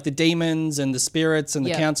here, like the demons and the spirits and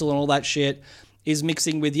the council and all that shit is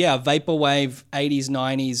mixing with, vaporwave 80s,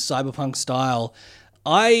 90s cyberpunk style.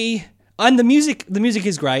 And the music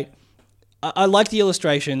is great. I like the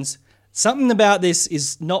illustrations. Something about this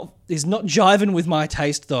is not jiving with my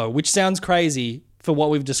taste though, which sounds crazy for what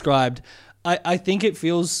we've described. I think it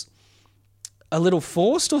feels a little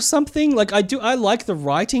forced or something. Like I like the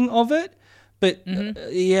writing of it, but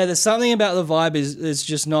there's something about the vibe is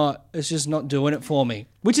just not doing it for me,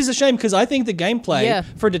 which is a shame because I think the gameplay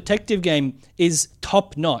for a detective game is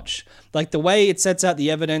top notch. Like the way it sets out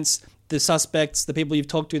the evidence, the suspects, the people you've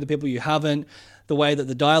talked to, the people you haven't, the way that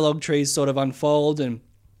the dialogue trees sort of unfold and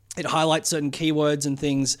it highlights certain keywords and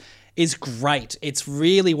things is great. It's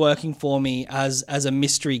really working for me as a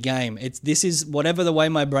mystery game. This is whatever the way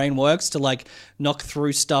my brain works to like knock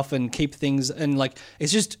through stuff and keep things, and like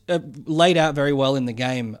it's just laid out very well in the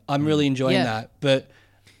game. I'm really enjoying that, but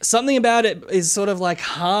something about it is sort of like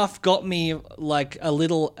half got me like a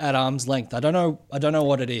little at arm's length. I don't know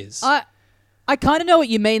what it is. I kind of know what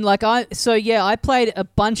you mean. Like I played a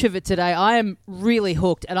bunch of it today. I am really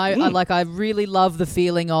hooked, and I really love the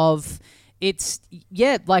feeling of it's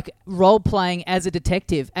like role playing as a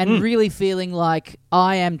detective and really feeling like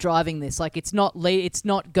I am driving this. Like it's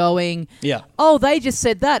not going. Yeah. Oh, they just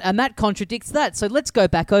said that, and that contradicts that. So let's go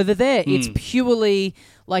back over there. It's purely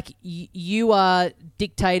like you are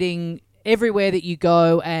dictating everywhere that you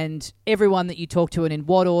go and everyone that you talk to and in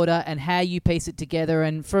what order and how you piece it together.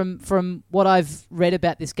 And from what I've read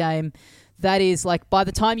about this game, that is like by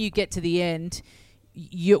the time you get to the end,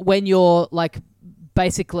 when you're like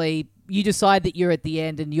basically you decide that you're at the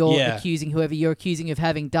end and you're accusing whoever you're accusing of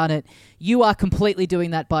having done it, you are completely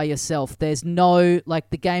doing that by yourself. There's no, like,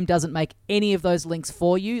 the game doesn't make any of those links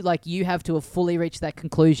for you. Like, you have to have fully reached that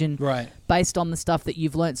conclusion based on the stuff that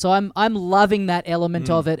you've learned. So I'm loving that element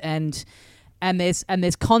of it, and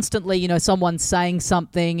there's constantly, you know, someone saying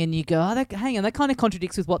something and you go, oh, hang on, that kind of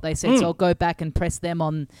contradicts with what they said. So I'll go back and press them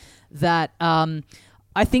on that.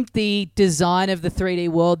 I think the design of the 3D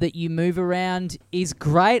world that you move around is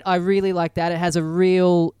great. I really like that.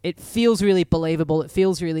 It feels really believable. It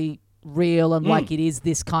feels really real and like it is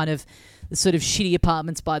this kind of sort of shitty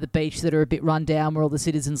apartments by the beach that are a bit run down where all the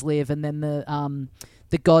citizens live, and then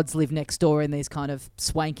the gods live next door in these kind of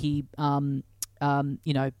swanky,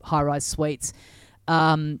 high-rise suites.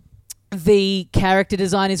 The character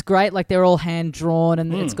design is great. Like, they're all hand-drawn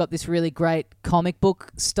and it's got this really great comic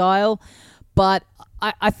book style. But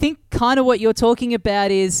I think kind of what you're talking about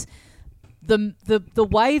is the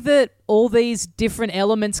way that all these different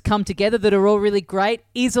elements come together that are all really great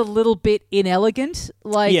is a little bit inelegant.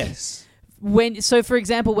 Like, yes. For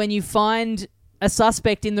example, when you find a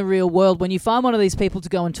suspect in the real world, when you find one of these people to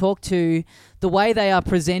go and talk to, the way they are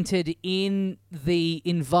presented in the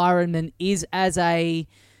environment is as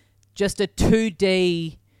just a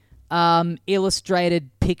 2D illustrated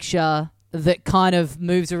picture that kind of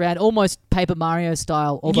moves around, almost Paper Mario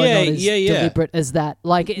style, although not as deliberate as that.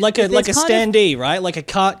 Like a standee, right? Like a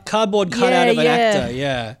cardboard cutout of an actor.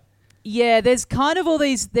 Yeah. Yeah, there's kind of all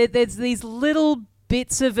these. There's these little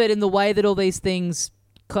bits of it in the way that all these things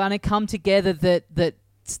kind of come together. That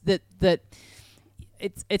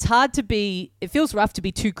it's hard to be. It feels rough to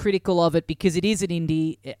be too critical of it because it is an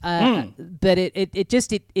indie. But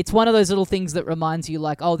it's one of those little things that reminds you,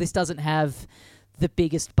 like, oh, this doesn't have the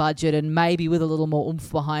biggest budget and maybe with a little more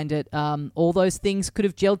oomph behind it, all those things could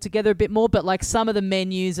have gelled together a bit more. But like some of the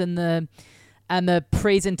menus and the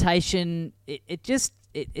presentation, it just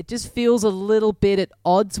feels a little bit at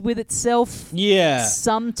odds with itself. Yeah.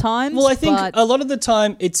 Sometimes. Well, I think a lot of the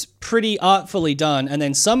time it's pretty artfully done, and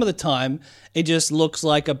then some of the time it just looks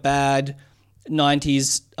like a bad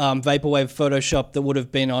 90s vaporwave Photoshop that would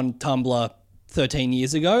have been on Tumblr 13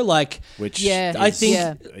 years ago. Like, Which Yeah. I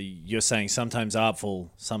think you're saying sometimes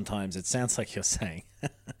artful, sometimes it sounds like you're saying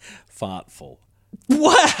fartful.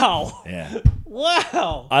 wow. Yeah.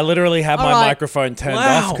 Wow. I literally had All my right. microphone turned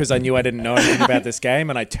Wow. off because I knew I didn't know anything about this game,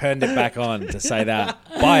 and I turned it back on to say that.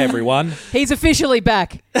 Bye, everyone. he's officially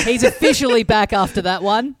back. He's officially back after that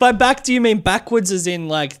one. By back, do you mean backwards as in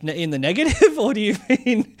like in the negative, or do you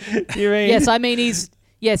mean Yes, I mean he's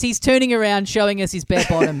turning around, showing us his bare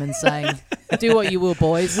bottom and saying, "Do what you will,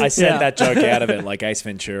 boys." I said that joke out of it like Ace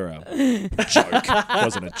Ventura. Joke. It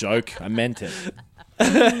wasn't a joke. I meant it.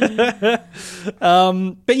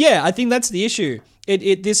 But yeah, I think that's the issue.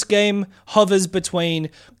 This game hovers between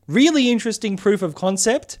really interesting proof of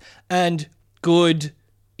concept and good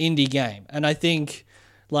indie game. And I think,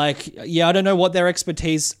 like, yeah, I don't know what their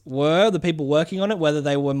expertise were, the people working on it, whether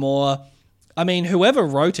they were more... I mean, whoever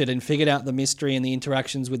wrote it and figured out the mystery and the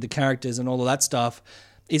interactions with the characters and all of that stuff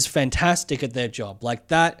is fantastic at their job. Like,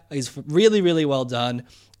 that is really, really well done.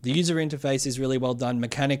 The user interface is really well done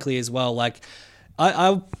mechanically as well. Like,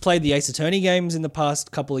 I played the Ace Attorney games in the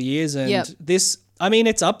past couple of years, and Yep. this, I mean,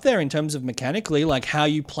 it's up there in terms of mechanically, like how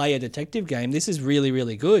you play a detective game. This is really,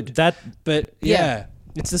 really good. But yeah,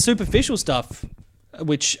 it's the superficial stuff,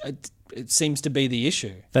 which it seems to be the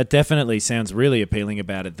issue. That definitely sounds really appealing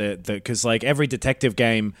about it. Because like every detective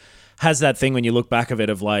game has that thing when you look back of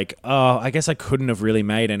it of like, oh, I guess I couldn't have really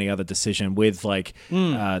made any other decision with like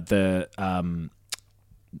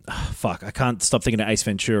fuck, I can't stop thinking of Ace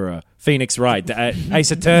Ventura, Phoenix Wright,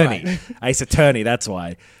 Ace Attorney, Ace Attorney. That's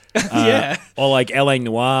why. Yeah. Or like L.A.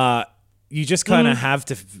 Noire. You just kind of have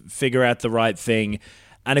to figure out the right thing,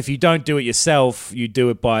 and if you don't do it yourself, you do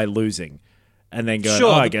it by losing, and then go,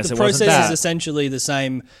 Sure, oh, I guess the it wasn't process that. is essentially the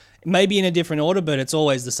same, maybe in a different order, but it's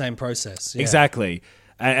always the same process. Yeah. Exactly.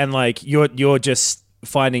 And like you're just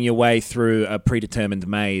finding your way through a predetermined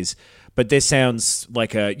maze. But this sounds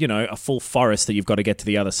like a full forest that you've got to get to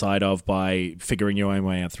the other side of by figuring your own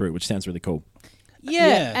way out through it, which sounds really cool.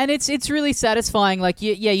 Yeah, and it's really satisfying. Like,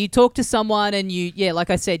 you talk to someone and like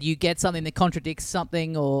I said, you get something that contradicts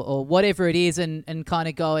something or whatever it is, and kind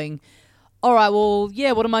of going, all right, well,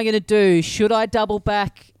 yeah, what am I going to do? Should I double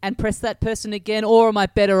back and press that person again, or am I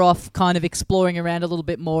better off kind of exploring around a little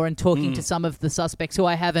bit more and talking to some of the suspects who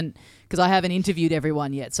I haven't interviewed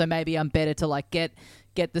everyone yet, so maybe I'm better to like get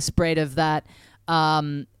the spread of that.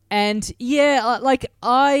 And yeah, like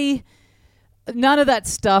none of that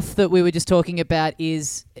stuff that we were just talking about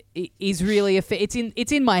is really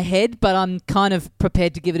it's in my head, but I'm kind of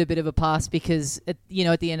prepared to give it a bit of a pass because at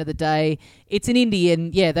the end of the day, it's an indie,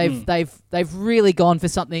 and yeah, they've really gone for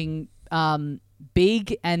something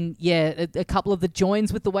big, and yeah, a couple of the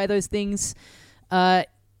joins with the way those things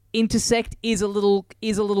intersect is a little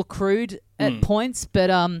crude at points,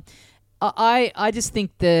 but I just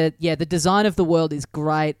think the design of the world is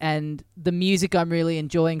great, and the music I'm really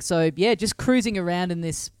enjoying. So yeah, just cruising around in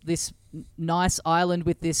this nice island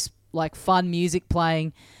with this like fun music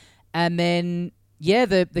playing, and then yeah,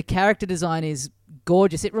 the character design is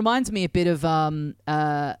gorgeous. It reminds me a bit of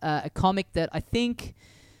a comic that I think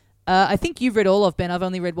you've read all of, Ben. I've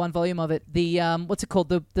only read one volume of it. The what's it called?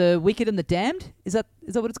 The Wicked and the Damned? Is that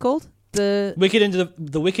what it's called? The Wicked and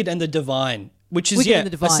the Wicked and the Divine, which is Wicked and the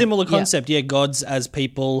a Divine, similar yeah. concept. Yeah, gods as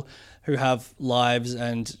people who have lives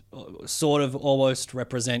and sort of almost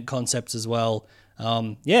represent concepts as well.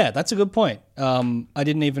 Yeah, that's a good point. I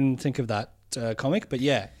didn't even think of that comic, but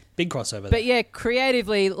yeah, big crossover there. But yeah,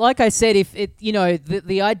 creatively, like I said, if it,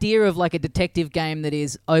 the idea of like a detective game that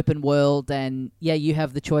is open world, and yeah, you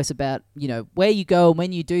have the choice about, where you go and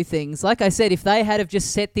when you do things. Like I said, if they had have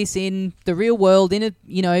just set this in the real world, in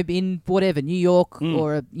in whatever, New York,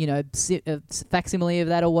 or a facsimile of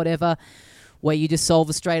that or whatever, where you just solve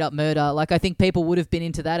a straight up murder, like I think people would have been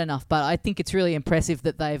into that enough. But I think it's really impressive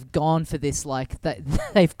that they've gone for this, like that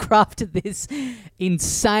they've crafted this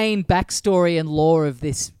insane backstory and lore of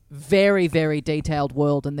this very, very detailed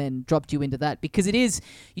world, and then dropped you into that, because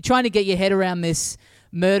you're trying to get your head around this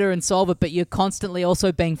murder and solve it, but you're constantly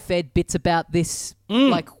also being fed bits about this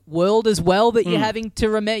like world as well that you're having to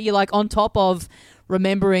remember. You're like on top of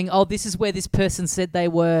remembering, oh, this is where this person said they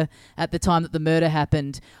were at the time that the murder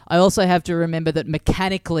happened. I also have to remember that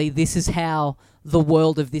mechanically this is how the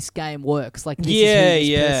world of this game works. Like, this is who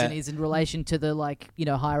this person is in relation to the, like, you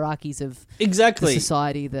know, hierarchies of exactly the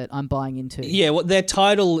society that I'm buying into. Yeah, well, their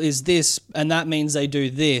title is this, and that means they do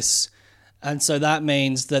this. And so that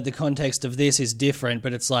means that the context of this is different,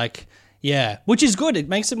 but it's like, yeah, which is good. It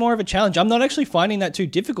makes it more of a challenge. I'm not actually finding that too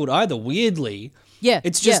difficult either, weirdly. Yeah.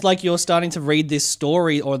 It's just like you're starting to read this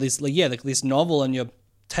story or this, like this novel, and you're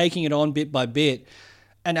taking it on bit by bit.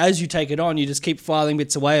 And as you take it on, you just keep filing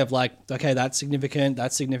bits away of like, okay, that's significant,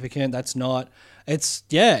 that's not.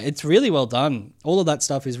 It's really well done. All of that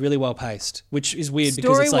stuff is really well paced, which is weird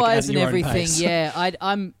because it's like at and your everything. own pace. Yeah,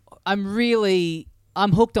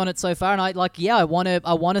 I'm hooked on it so far, and I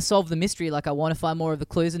want to solve the mystery. Like, I want to find more of the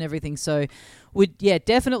clues and everything. So, would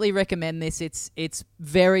definitely recommend this. It's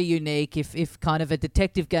very unique. If kind of a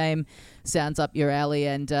detective game sounds up your alley,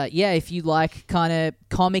 and if you like kind of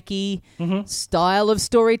comic-y style of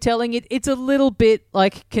storytelling, it's a little bit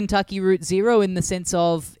like Kentucky Route Zero in the sense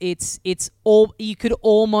of it's all, you could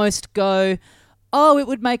almost go, oh, it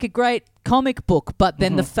would make a great comic book, but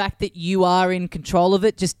then the fact that you are in control of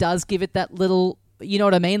it just does give it that little. You know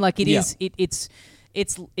what I mean? Like, it's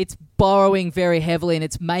borrowing very heavily, and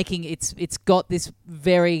it's got this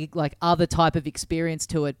very like other type of experience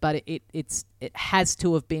to it, but it has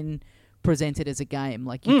to have been presented as a game.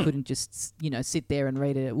 Like, you couldn't just, you know, sit there and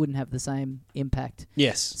read it. It wouldn't have the same impact.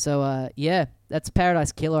 Yes. So that's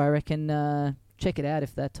Paradise Killer. I reckon check it out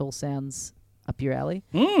if that all sounds up your alley.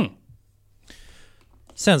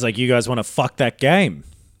 Sounds like you guys want to fuck that game.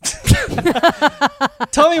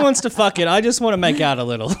 Tommy wants to fuck it. I just want to make out a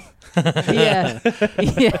little. Yeah.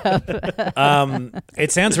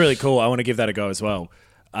 It sounds really cool. I want to give that a go as well.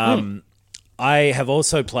 I have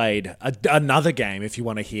also played another game, if you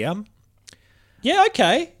want to hear. Yeah,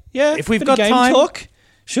 okay. Yeah. If we've bit got of game time. talk.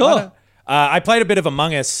 Sure. I played a bit of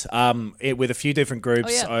Among Us with a few different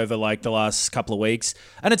groups Oh, yeah. over like the last couple of weeks,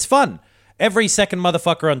 and it's fun. Every second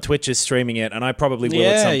motherfucker on Twitch is streaming it, and I probably will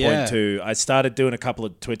at some point too. I started doing a couple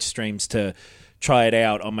of Twitch streams to try it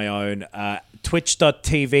out on my own.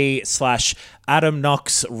 Twitch.tv/Adam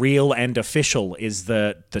Knox Real and Official is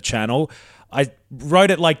the channel. I wrote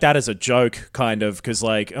it like that as a joke, kind of, because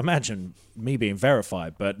like, imagine me being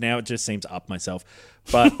verified, but now it just seems up myself.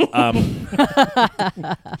 But I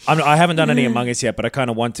haven't done any Among Us yet, but I kind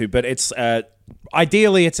of want to. But it's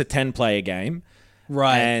ideally it's a 10-player game.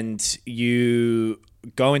 Right. And you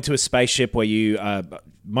go into a spaceship where you,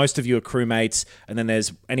 most of you are crewmates, and then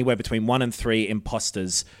there's anywhere between 1 and 3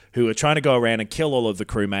 imposters who are trying to go around and kill all of the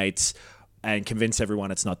crewmates and convince everyone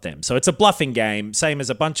it's not them. So it's a bluffing game, same as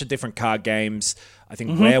a bunch of different card games. I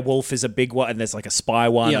think Werewolf is a big one, and there's like a spy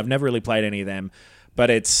one. Yep. I've never really played any of them. But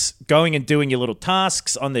it's going and doing your little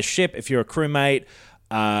tasks on this ship if you're a crewmate.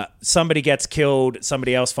 Somebody gets killed,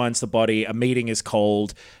 somebody else finds the body, a meeting is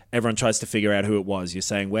called, everyone tries to figure out who it was. You're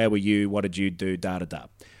saying, where were you? What did you do? Da-da-da.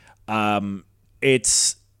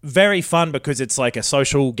 It's very fun because it's like a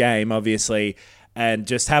social game, obviously, and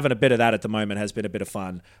just having a bit of that at the moment has been a bit of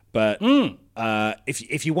fun. But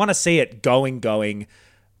if you want to see it going, go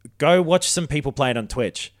watch some people play it on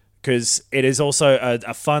Twitch, because it is also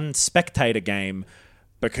a fun spectator game,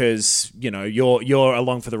 because, you know, you're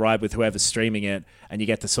along for the ride with whoever's streaming it, and you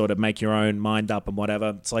get to sort of make your own mind up and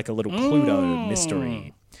whatever. It's like a little Cluedo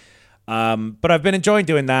mystery. But I've been enjoying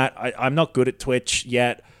doing that. I'm not good at Twitch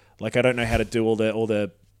yet. Like, I don't know how to do all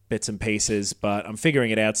the bits and pieces, but I'm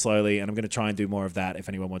figuring it out slowly, and I'm going to try and do more of that if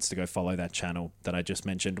anyone wants to go follow that channel that I just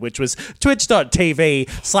mentioned, which was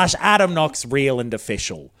twitch.tv/Adam Knox Real and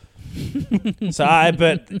Official. So I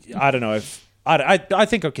don't know if I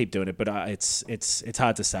think I'll keep doing it, but it's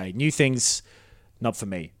hard to say. New things, not for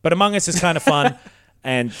me. But Among Us is kind of fun,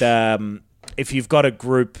 and if you've got a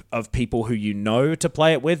group of people who you know to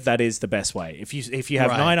play it with, that is the best way. If you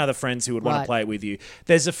have 9 other friends who would want to play it with you,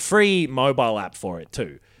 there's a free mobile app for it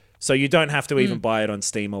too. So you don't have to even buy it on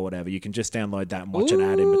Steam or whatever. You can just download that and watch an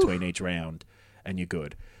ad in between each round, and you're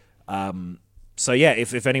good. So yeah,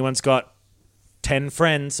 if anyone's got 10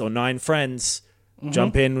 friends or 9 friends,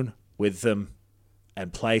 jump in with them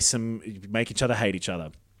and make each other hate each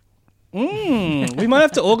other. We might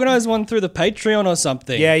have to organize one through the Patreon or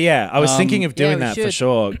something. Yeah. I was thinking of doing that for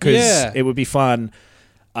sure, because it would be fun.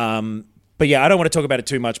 But yeah, I don't want to talk about it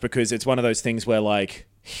too much, because it's one of those things where like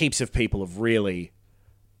heaps of people have really,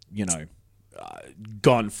 you know,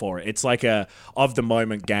 gone for it. It's like a of the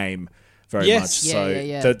moment game very much.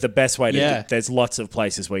 So the best way to there's lots of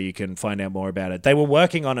places where you can find out more about it. They were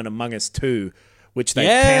working on an Among Us 2, which they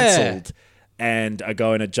cancelled, and are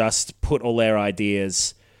going to just put all their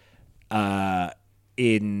ideas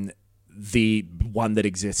in the one that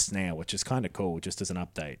exists now, which is kind of cool, just as an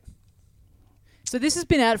update. So this has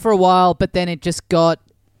been out for a while, but then it just got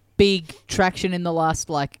big traction in the last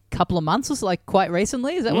couple of months or so, quite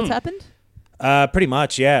recently. Is that what's happened? Pretty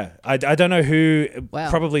much, yeah. I don't know who. Wow.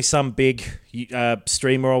 Probably some big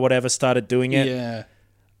streamer or whatever started doing it. Yeah.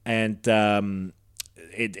 And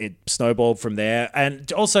it snowballed from there.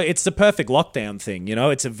 And also, it's the perfect lockdown thing,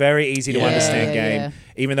 It's a very easy to understand game. Yeah.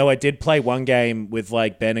 Even though I did play one game with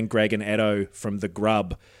Ben and Greg and Edo from The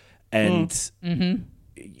Grub. And,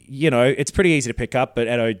 it's pretty easy to pick up, but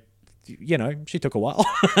Edo, she took a while.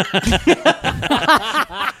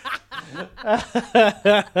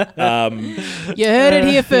 You heard it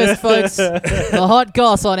here first, folks. The hot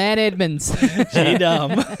goss on Ann Edmonds. She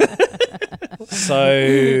dumb.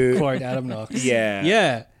 So, Quote Adam Knox. yeah.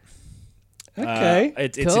 Yeah. Okay.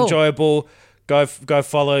 It's Cool. enjoyable. Go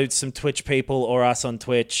follow some Twitch people or us on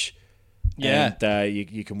Twitch. Yeah. And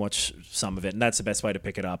you can watch some of it. And that's the best way to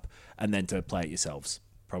pick it up and then to play it yourselves,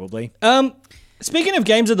 probably. Speaking of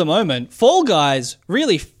games at the moment, Fall Guys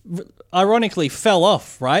really ironically fell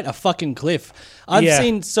off, right? A fucking cliff. I've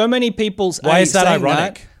seen so many people Why is that saying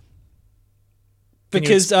ironic? that Can you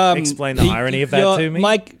because explain the irony of that to me?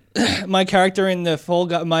 My character in the Fall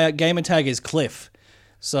Guy, my gamer tag is Cliff.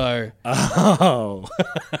 So Oh.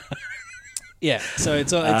 yeah, so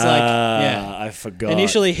it's like yeah. I forgot.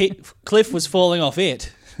 Initially, Cliff was falling off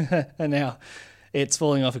it, and now it's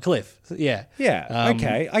falling off a cliff. Yeah. Yeah,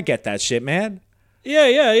 okay. I get that shit, man. Yeah.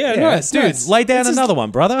 Yeah, Nice, dude, nice. lay down another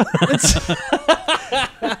one, brother.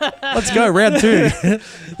 Let's go, round 2.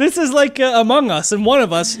 This is like Among Us, and one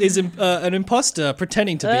of us is an imposter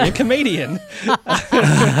pretending to be a comedian.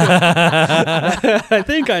 I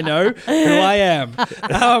think I know who I am.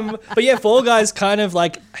 But yeah, Fall Guys kind of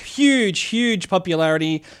huge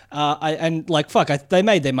popularity. They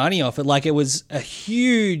made their money off it. It was a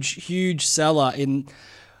huge seller in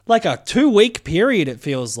a 2-week period, it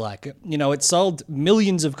feels like. It sold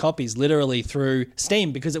millions of copies literally through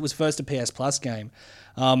Steam because it was first a PS Plus game.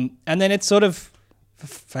 And then it sort of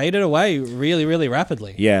faded away really, really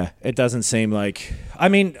rapidly. Yeah, it doesn't seem like... I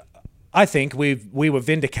mean, I think we were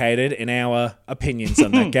vindicated in our opinions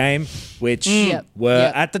on that game, which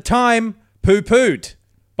were, at the time, poo-pooed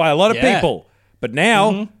by a lot of people. But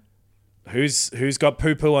now, who's got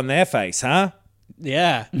poo-poo on their face, huh?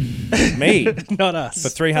 Yeah. Me. Not us. For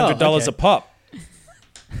 $300 a pop.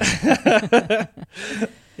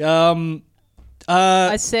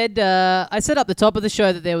 I said up the top of the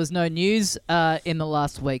show that there was no news in the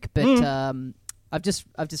last week, but I've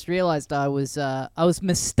just realised I was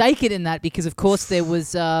mistaken in that because of course there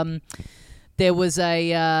was an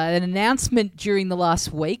announcement during the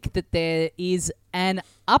last week that there is an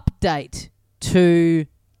update to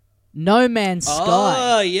No Man's Sky.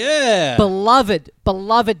 Oh, yeah.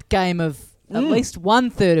 Beloved game of at least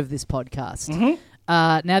 1/3 of this podcast.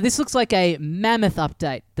 Now, this looks like a mammoth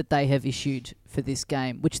update that they have issued for this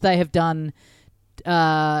game, which they have done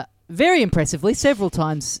very impressively several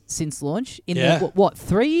times since launch. In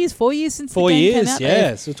 3 years, 4 years since the game came out? 4 years,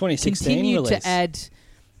 yeah. So 2016 continued release. to add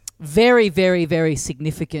very, very, very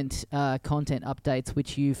significant content updates,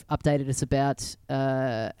 which you've updated us about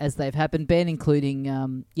as they've happened, Ben,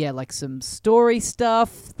 including some story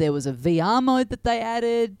stuff. There was a VR mode that they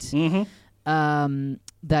added.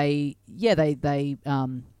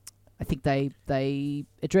 I think they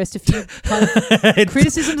addressed a few kind of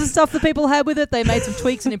criticisms and stuff that people had with it. They made some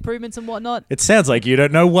tweaks and improvements and whatnot. It sounds like you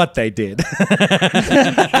don't know what they did.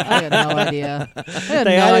 I got no idea. I got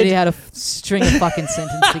no idea how to string a fucking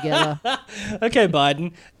sentence together. Okay,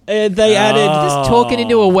 Biden. They added... Just talking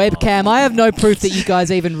into a webcam. I have no proof that you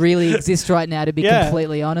guys even really exist right now, to be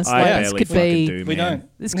completely honest. I This barely could fucking be... do, We man. don't.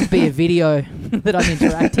 This could be a video that I'm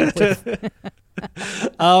interacting with.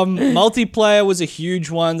 Multiplayer was a huge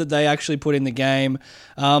one that they actually put in the game.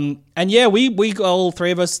 And yeah, we all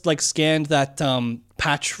three of us scanned that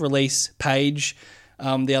patch release page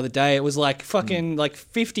the other day. It was fucking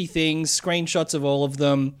 50 things, screenshots of all of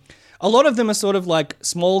them. A lot of them are sort of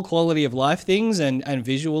small quality of life things and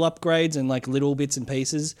visual upgrades and little bits and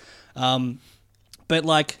pieces. But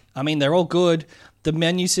they're all good. The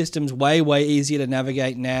menu system's way, way easier to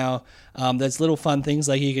navigate now. There's little fun things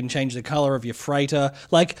you can change the color of your freighter.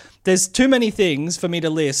 There's too many things for me to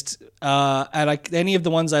list, and any of the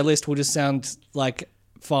ones I list will just sound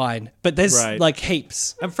fine. But there's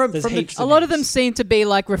heaps. And from There's the- heaps A of lot of them heaps. seem to be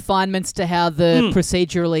refinements to how the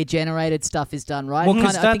procedurally generated stuff is done, right? Well,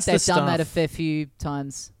 'cause I think that's they've the done that a stuff. fair few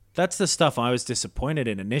times. That's the stuff I was disappointed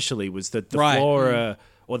in initially, was that the Right. flora,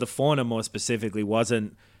 or the fauna more specifically,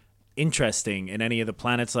 wasn't interesting in any of the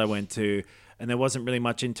planets I went to, and there wasn't really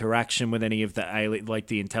much interaction with any of the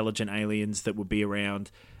the intelligent aliens that would be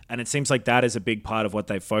around. And it seems like that is a big part of what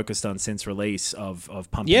they've focused on since release of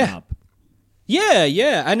pumping Yeah. up.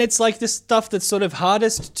 Yeah. And it's like this stuff that's sort of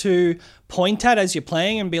hardest to point at as you're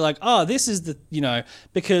playing and be like, oh, this is the,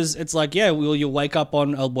 because it's like, you'll wake up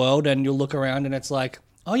on a world and you'll look around and it's like,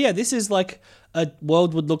 oh, yeah, this is like a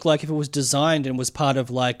world would look like if it was designed and was part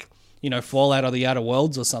of like, Fallout or the Outer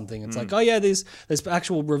Worlds or something. It's like, oh, yeah, there's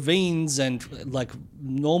actual ravines and like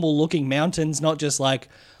normal looking mountains, not just like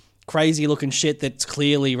crazy looking shit that's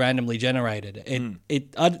clearly randomly generated.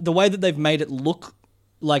 The way that they've made it look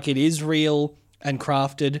like it is real and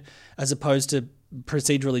crafted as opposed to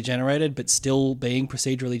procedurally generated, but still being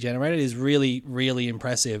procedurally generated is really, really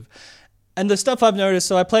impressive. And the stuff I've noticed,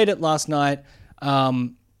 so I played it last night.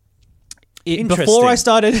 Before I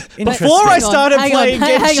started playing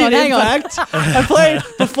Genshin Impact, I played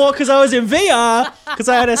before because I was in VR because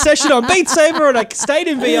I had a session on Beat Saber and I stayed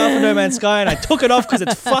in VR for No Man's Sky and I took it off because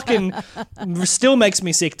it's fucking still makes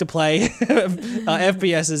me sick to play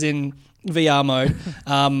FPSs in VR mode.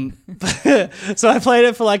 So I played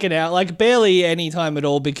it for like an hour, like barely any time at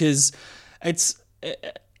all because it's.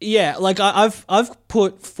 Like I've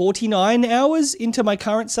put 49 hours into my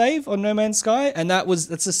current save on No Man's Sky, and that's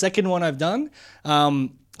the second one I've done.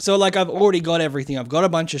 So like I've already got everything. I've got a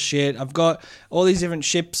bunch of shit. I've got all these different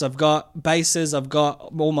ships. I've got bases. I've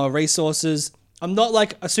got all my resources. I'm not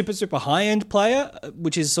like a super high end player,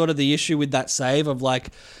 which is sort of the issue with that save of like,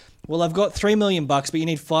 well, I've got $3 million, but you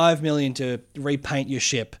need $5 million to repaint your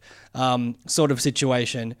ship, sort of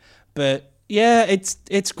situation. But yeah,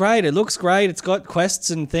 it's great. It looks great. It's got quests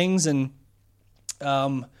and things, and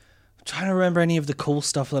I'm trying to remember any of the cool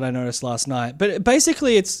stuff that I noticed last night. But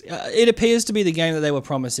basically, it appears to be the game that they were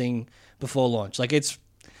promising before launch. Like it's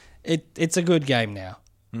a good game now.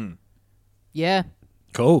 Yeah.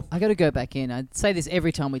 Cool. I got to go back in. I say this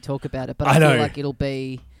every time we talk about it, but I I feel know. like it'll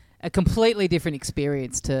be a completely different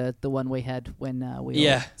experience to the one we had when we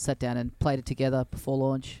all sat down and played it together before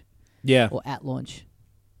launch. Yeah. Or at launch.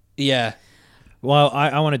 Yeah. Well,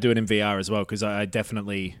 I want to do it in VR as well because I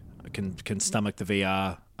definitely can stomach the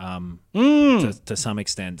VR to some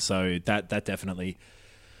extent. So that definitely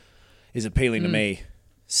is appealing to me.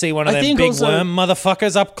 See one of them big worm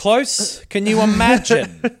motherfuckers up close? Can you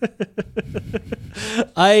imagine?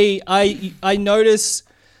 I notice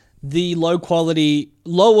the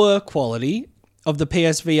lower quality of the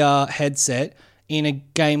PSVR headset in a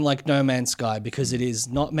game like No Man's Sky because it is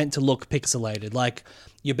not meant to look pixelated. Like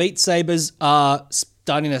your Beat Sabers are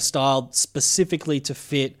done in a style specifically to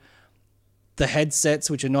fit the headsets,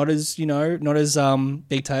 which are not as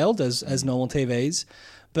detailed as normal TVs.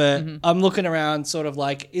 But I'm looking around sort of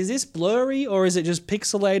like, is this blurry or is it just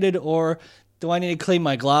pixelated or do I need to clean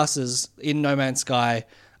my glasses in No Man's Sky?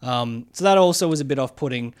 So that also was a bit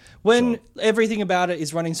off-putting when everything about it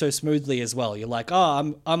is running so smoothly as well. You're like,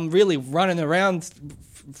 oh, I'm really running around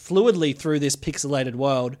fluidly through this pixelated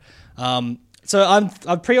world. So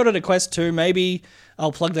I've pre-ordered a Quest 2. Maybe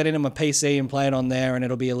I'll plug that into my PC and play it on there and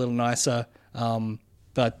it'll be a little nicer.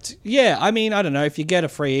 But yeah, I mean, I don't know. If you get a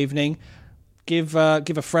free evening, give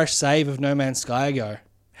a fresh save of No Man's Sky a go.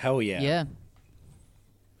 Hell yeah.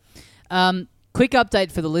 Yeah. Quick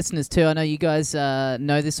update for the listeners too. I know you guys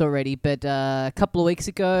know this already, but a couple of weeks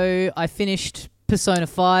ago, I finished Persona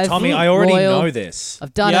 5. Tommy, I already Royal. know this.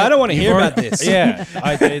 I've done it. I don't want to hear about this. Yeah.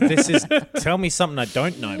 Tell me something I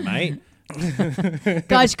don't know, mate.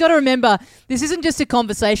 Guys, you got to remember, this isn't just a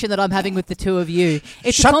conversation that I'm having with the two of you.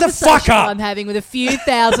 It's Shut a the conversation fuck up. that I'm having with a few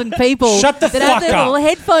thousand people Shut the that have fuck their up. little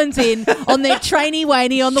headphones in on their trainee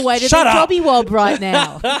waney on the way to Shut their up. jobby wob right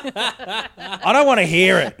now. I don't want to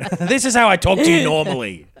hear it. This is how I talk to you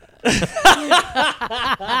normally.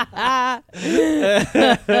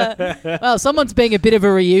 Well, someone's being a bit of a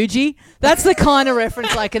Ryuji. That's the kind of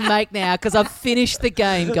reference I can make now because I've finished the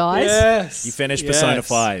game, guys. Yes. You finished Persona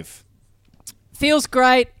 5. Feels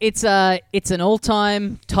great. It's an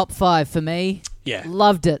all-time top 5 for me. Yeah.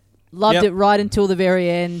 Loved it. Loved it right until the very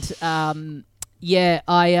end. I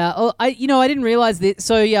didn't realize that.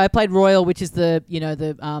 So yeah, I played Royal, which is the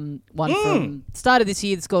one from start of this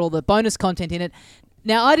year that's got all the bonus content in it.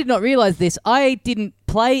 Now, I did not realize this. I didn't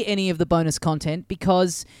play any of the bonus content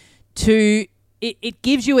because it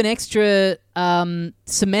gives you an extra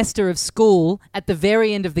semester of school at the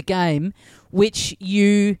very end of the game, which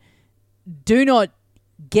you do not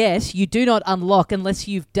unlock unless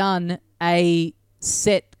you've done a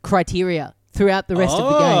set criteria throughout the rest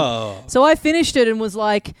of the game. So I finished it and was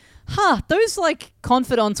like, those like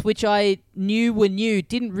confidants which I knew were new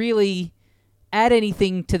didn't really add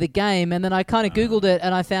anything to the game. And then I kind of Googled it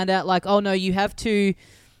and I found out like, oh no, you have to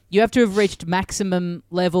you have to have reached maximum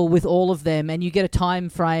level with all of them, and you get a time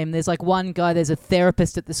frame. There's like one guy, there's a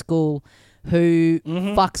therapist at the school who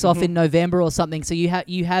fucks off in November or something. So you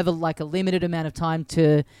have a limited amount of time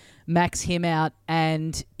to max him out,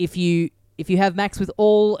 and if you have max with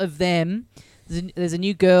all of them, there's a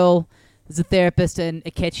new girl, there's a therapist, and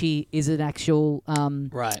Akechi is an actual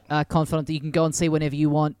confidant that you can go and see whenever you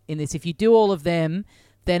want in this. If you do all of them,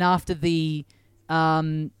 then after the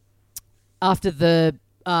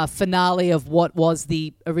finale of what was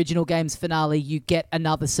the original game's finale, you get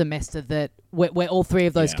another semester where all three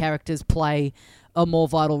of those characters play a more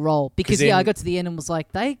vital role. Because I got to the end and was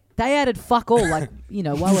like, they added fuck all. Like,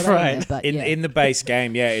 why would they? In there? But, in the base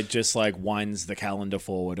game, it just like winds the calendar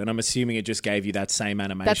forward, and I'm assuming it just gave you that same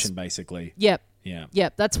animation, basically. Yep. Yeah.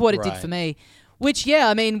 Yep. That's what it did for me. Which,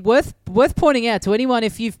 I mean, worth pointing out to anyone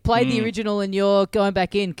if you've played the original and you're going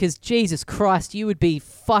back in, because Jesus Christ, you would be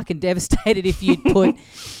fucking devastated if you'd put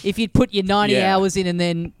your 90 hours in and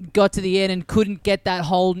then got to the end and couldn't get that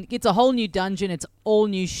it's a whole new dungeon, it's all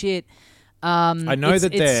new shit. I know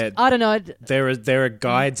that I don't know. There are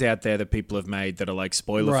guides out there that people have made that are like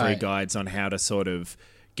spoiler-free guides on how to sort of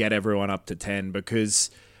get everyone up to 10, because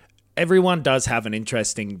everyone does have an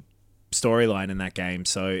interesting storyline in that game,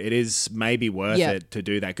 so it is maybe worth it to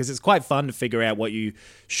do that, because it's quite fun to figure out what you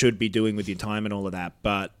should be doing with your time and all of that.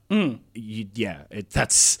 But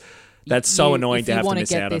that's so annoying to have to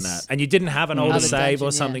miss out on that. And you didn't have an older save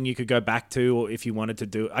or something you could go back to, or if you wanted to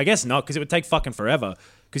do. I guess not, because it would take fucking forever,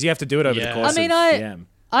 because you have to do it over the course of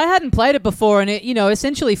I hadn't played it before, and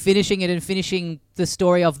essentially finishing it and finishing the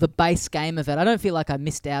story of the base game of it, I don't feel like I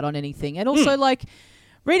missed out on anything. And also,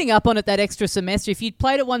 reading up on it that extra semester, if you'd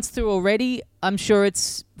played it once through already, I'm sure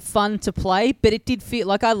it's fun to play, but it did feel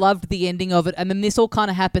like I loved the ending of it. And then this all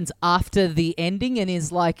kind of happens after the ending and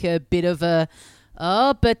is like a bit of a,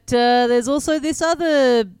 but there's also this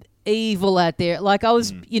other evil out there. Like I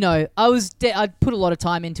was, I'd put a lot of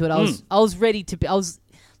time into it. I was ready to be, I was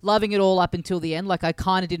loving it all up until the end. Like I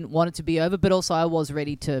kind of didn't want it to be over, but also I was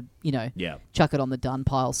ready to, chuck it on the done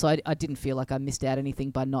pile. So I didn't feel like I missed out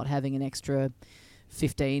anything by not having an extra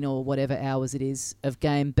 15 or whatever hours it is of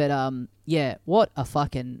game. But what a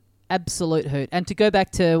fucking absolute hoot. And to go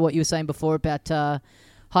back to what you were saying before about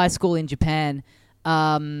high school in Japan,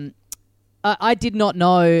 I did not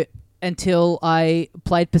know until I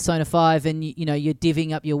played Persona 5 and you're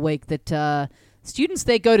divvying up your week that students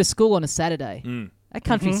there go to school on a Saturday. That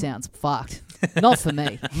country sounds fucked. Not for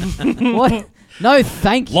me. What? No,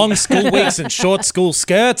 thank you. Long school weeks and short school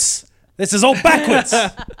skirts. This is all backwards.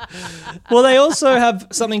 Well, they also have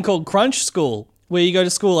something called Crunch School, where you go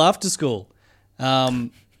to school after school,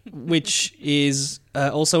 which is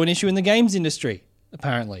also an issue in the games industry,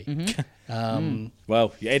 apparently.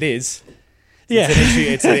 Well, it is. Yeah.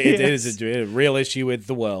 It's an issue. It is a real issue with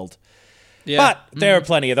the world. Yeah. But there are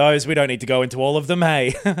plenty of those. We don't need to go into all of them,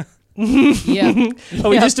 hey? Yeah. Are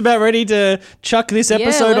we just about ready to chuck this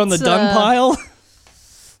episode on the done pile?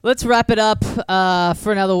 Let's wrap it up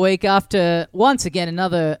for another week after, once again,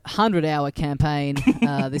 another 100-hour campaign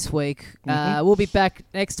this week. We'll be back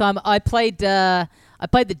next time. I played the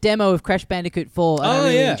demo of Crash Bandicoot 4, and I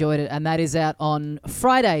really enjoyed it, and that is out on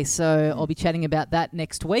Friday, so I'll be chatting about that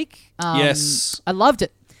next week. Yes. I loved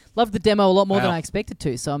it. Loved the demo a lot more than I expected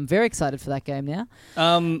to, so I'm very excited for that game now.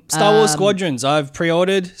 Star Wars Squadrons, I've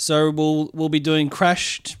pre-ordered, so we'll be doing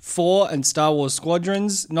Crash 4 and Star Wars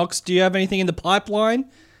Squadrons. Nox, do you have anything in the pipeline?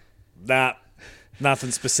 Nah, nothing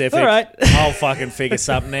specific. All right. I'll fucking figure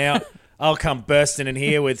something out. I'll come bursting in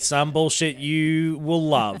here with some bullshit you will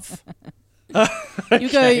love.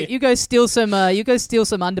 You go steal some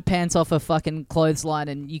underpants off a fucking clothesline,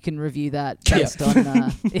 and you can review that based on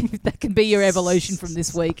that can be your evolution from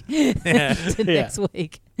this week to next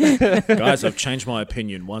week. Guys, I've changed my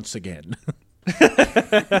opinion once again.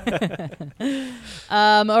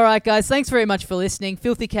 All right, guys, thanks very much for listening.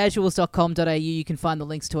 filthycasuals.com.au. You can find the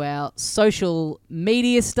links to our social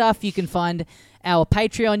media stuff. You can find our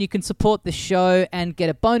Patreon. You can support the show and get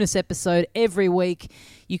a bonus episode every week.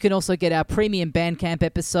 You can also get our premium Bandcamp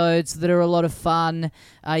episodes that are a lot of fun.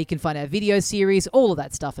 You can find our video series, all of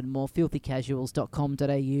that stuff and more.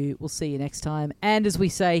 filthycasuals.com.au. We'll see you next time. And as we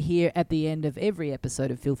say here at the end of every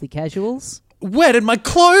episode of Filthy Casuals, where did my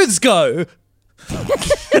clothes go?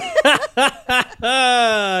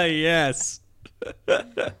 Yes.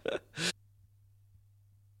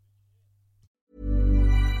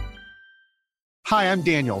 Hi, I'm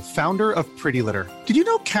Daniel, founder of Pretty Litter. Did you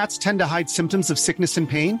know cats tend to hide symptoms of sickness and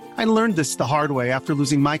pain? I learned this the hard way after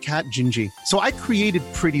losing my cat, Gingy. So I created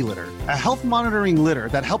Pretty Litter, a health monitoring litter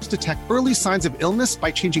that helps detect early signs of illness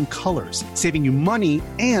by changing colors, saving you money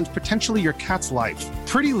and potentially your cat's life.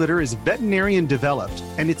 Pretty Litter is veterinarian developed,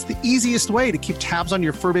 and it's the easiest way to keep tabs on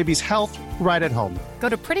your fur baby's health right at home. Go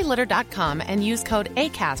to prettylitter.com and use code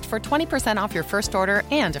ACAST for 20% off your first order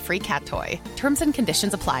and a free cat toy. Terms and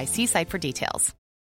conditions apply. See site for details.